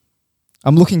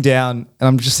 I'm looking down and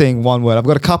I'm just seeing one word. I've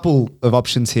got a couple of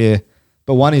options here,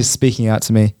 but one is speaking out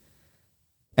to me,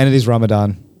 and it is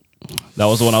Ramadan. That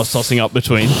was the one I was tossing up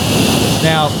between.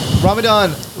 Now,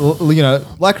 Ramadan,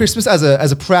 like Christmas,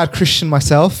 as a proud Christian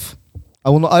myself,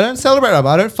 I don't celebrate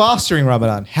Ramadan. I don't fast during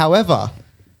Ramadan. However,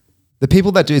 the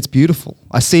people that do, it's beautiful.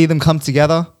 I see them come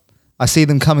together. I see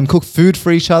them come and cook food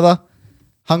for each other,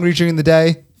 hungry during the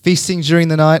day, feasting during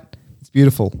the night. It's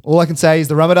beautiful. All I can say is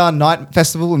the Ramadan night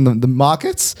festival and the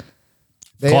markets,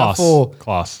 they are for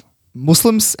Class.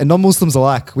 Muslims and non-Muslims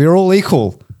alike. We are all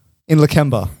equal in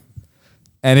Lakemba.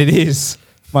 And it is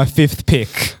my 5th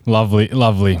pick. Lovely,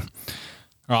 lovely. All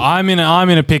right, I'm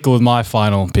in a pickle with my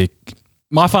final pick.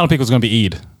 My final pick was going to be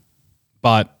Eid,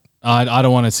 but I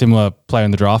don't want a similar player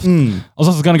in the draft. I was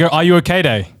also going to go Are You Okay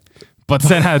Day, but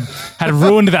then had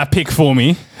ruined that pick for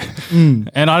me. And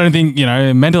I don't think,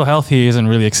 mental health here isn't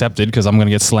really accepted because I'm going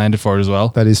to get slandered for it as well.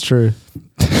 That is true.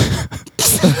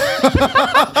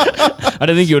 I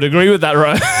don't think you would agree with that,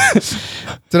 right?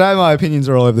 Today, my opinions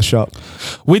are all over the shop.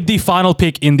 With the final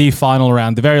pick in the final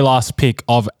round, the very last pick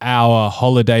of our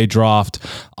holiday draft,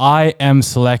 I am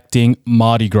selecting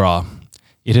Mardi Gras.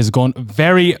 It has gone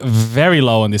very, very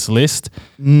low on this list,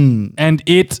 and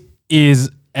it is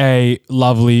a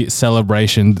lovely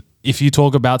celebration. If you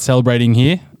talk about celebrating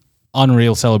here,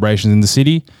 unreal celebrations in the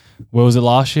city. Where was it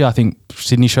last year? I think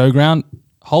Sydney Showground.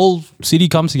 Whole city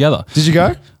comes together. Did you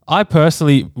go? I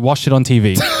personally watched it on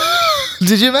TV.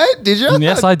 Did you, mate? Did you?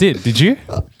 Yes, I did. Did you?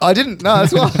 I didn't. No,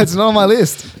 that's why it's not on my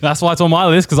list. That's why it's on my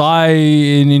list, because I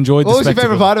enjoyed What the was your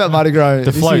spectacle. favourite part about Mardi Gras? The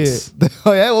this floats. year?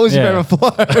 Oh, yeah? What was your Yeah.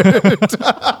 favourite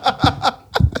float?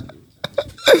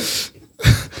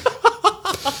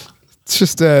 It's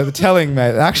just the telling,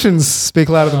 mate. Actions speak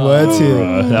louder than words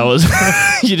here. That was...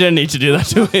 You didn't need to do that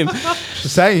to him.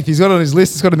 Just saying, if he's got it on his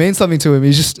list, it's got to mean something to him.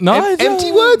 He's just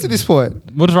empty words at this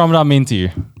point. What does Ramadan mean to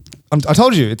you? I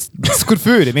told you, it's good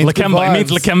food. It means good Lakemba. It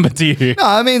means vibes. Lakemba to you.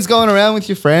 No, it means going around with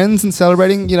your friends and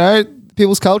celebrating,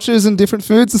 people's cultures and different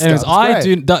foods and Anyways, stuff. It's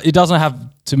great. it doesn't have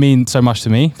to mean so much to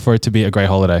me for it to be a great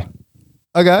holiday.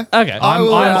 Okay. Okay.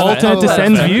 I'm I alternate will to allow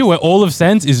Sen's that. view, where all of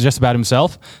Sen's is just about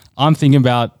himself. I'm thinking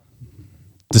about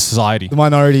the society. The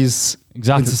minorities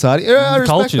Exactly. in society. Yeah, I The respect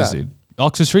cultures, that. dude.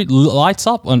 Oxford Street lights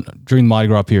up during the Mardi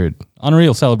Gras period.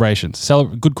 Unreal celebrations.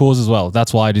 Good cause as well.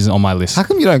 That's why it isn't on my list. How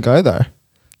come you don't go, though?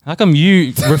 How come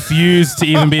you refuse to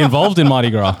even be involved in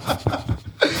Mardi Gras?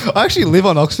 I actually live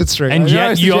on Oxford Street. And I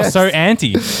yet you are suggest- so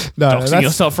anti. No, Doxing that's,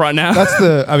 yourself right now.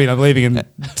 I'm leaving in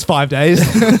 5 days.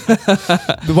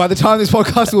 By the time this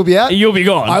podcast will be out, You'll be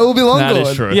gone. I will be long That gone.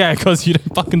 is true. Yeah, because you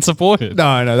don't fucking support it.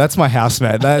 No, that's my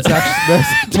housemate. That's actually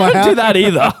that's my Don't house. do that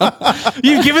either.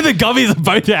 You've given the gummies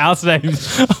both your house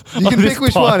names. You can pick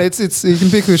which one. It's you can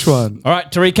pick which one. All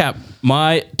right, to recap,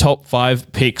 my top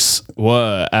 5 picks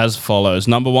were as follows.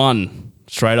 Number 1,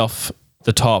 straight off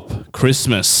the top,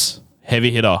 Christmas, heavy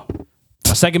hitter.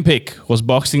 My second pick was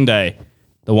Boxing Day,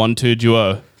 the 1-2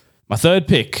 duo. My third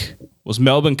pick was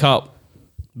Melbourne Cup,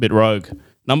 bit rogue.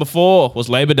 Number 4 was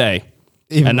Labor Day.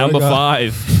 Even and number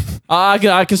roguer. 5,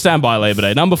 I can stand by Labor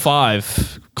Day. Number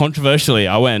 5, controversially,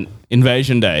 I went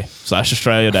Invasion Day /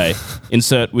 Australia Day.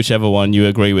 Insert whichever one you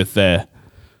agree with there.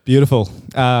 Beautiful.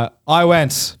 I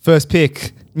went first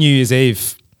pick New Year's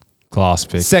Eve. Class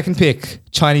pick. Second pick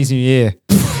Chinese New Year.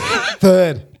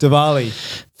 Third Diwali.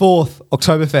 Fourth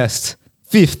Oktoberfest.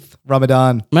 Fifth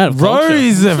Ramadan. Man, Rory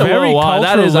is a very cultural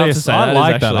that is list. I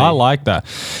like that.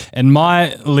 And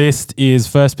my list is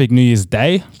first pick New Year's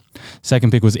Day.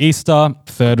 Second pick was Easter.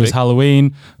 Third was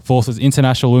Halloween. Fourth was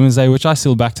International Women's Day, which I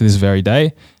still back to this very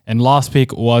day. And last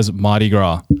pick was Mardi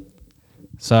Gras.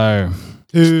 So,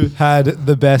 Who had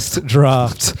the best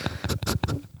draft?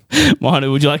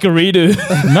 Manu, would you like a redo?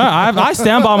 no, I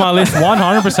stand by my list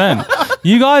 100%.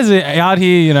 You guys are out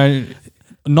here,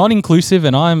 non-inclusive,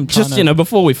 and I'm Just,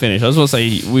 before we finish, I just want to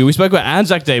say, we spoke about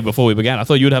Anzac Day before we began. I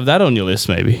thought you would have that on your list,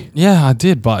 maybe. Yeah, I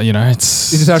did, but,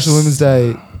 it's... International Women's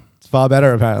Day. Far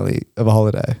better, apparently, of a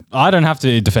holiday. I don't have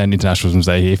to defend International Women's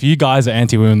Day here. If you guys are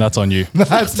anti-women, that's on you.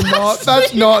 That's not.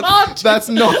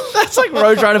 That's like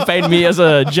Ro trying to paint me as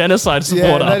a genocide Yeah,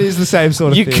 supporter. that is the same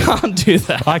sort of You thing. can't do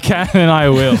that. I can and I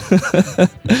will.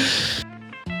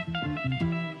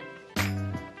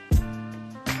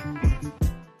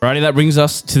 Alrighty, that brings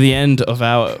us to the end of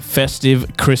our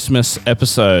festive Christmas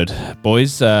episode.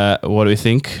 Boys, what do we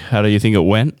think? How do you think it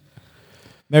went?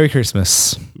 Merry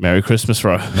Christmas. Merry Christmas,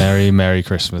 Ro. Merry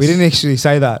Christmas. We didn't actually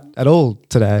say that at all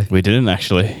today, We didn't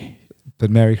actually.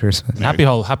 but Merry Christmas. Happy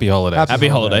holidays. Happy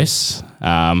holidays.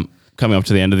 Coming up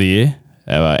to the end of the year.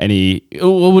 We're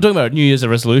talking about New Year's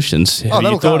resolutions. Have you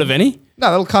that'll thought come. of any? No,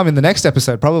 that'll come in the next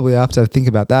episode, probably after I think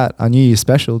about that. Our New Year's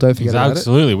special. Don't forget about it.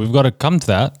 Absolutely. We've got to come to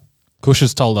that. Kush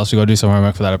has told us we've got to do some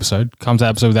homework for that episode. Come to that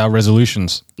episode with our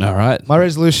resolutions. All right. My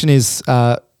resolution is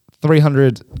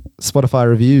 300 Spotify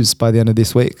reviews by the end of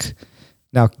this week.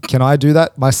 Now, can I do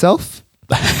that myself?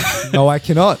 No, I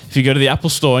cannot. If you go to the Apple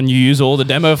store and you use all the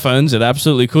demo phones, it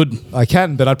absolutely could. I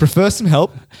can, but I'd prefer some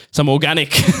help. Some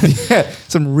organic. Yeah,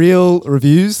 some real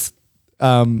reviews.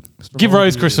 Give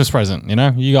Rose Christmas present,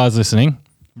 You guys listening.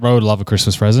 Ro would love a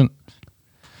Christmas present.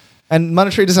 And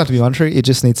monetary doesn't have to be monetary. It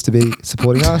just needs to be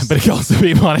supporting us. But it can also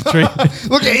be monetary.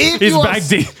 Look, if His you are bank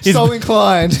de- so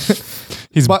inclined.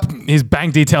 His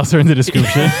bank details are in the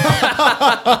description.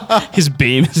 His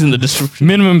beam is in the description.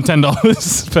 Minimum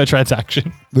 $10 per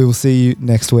transaction. We will see you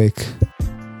next week.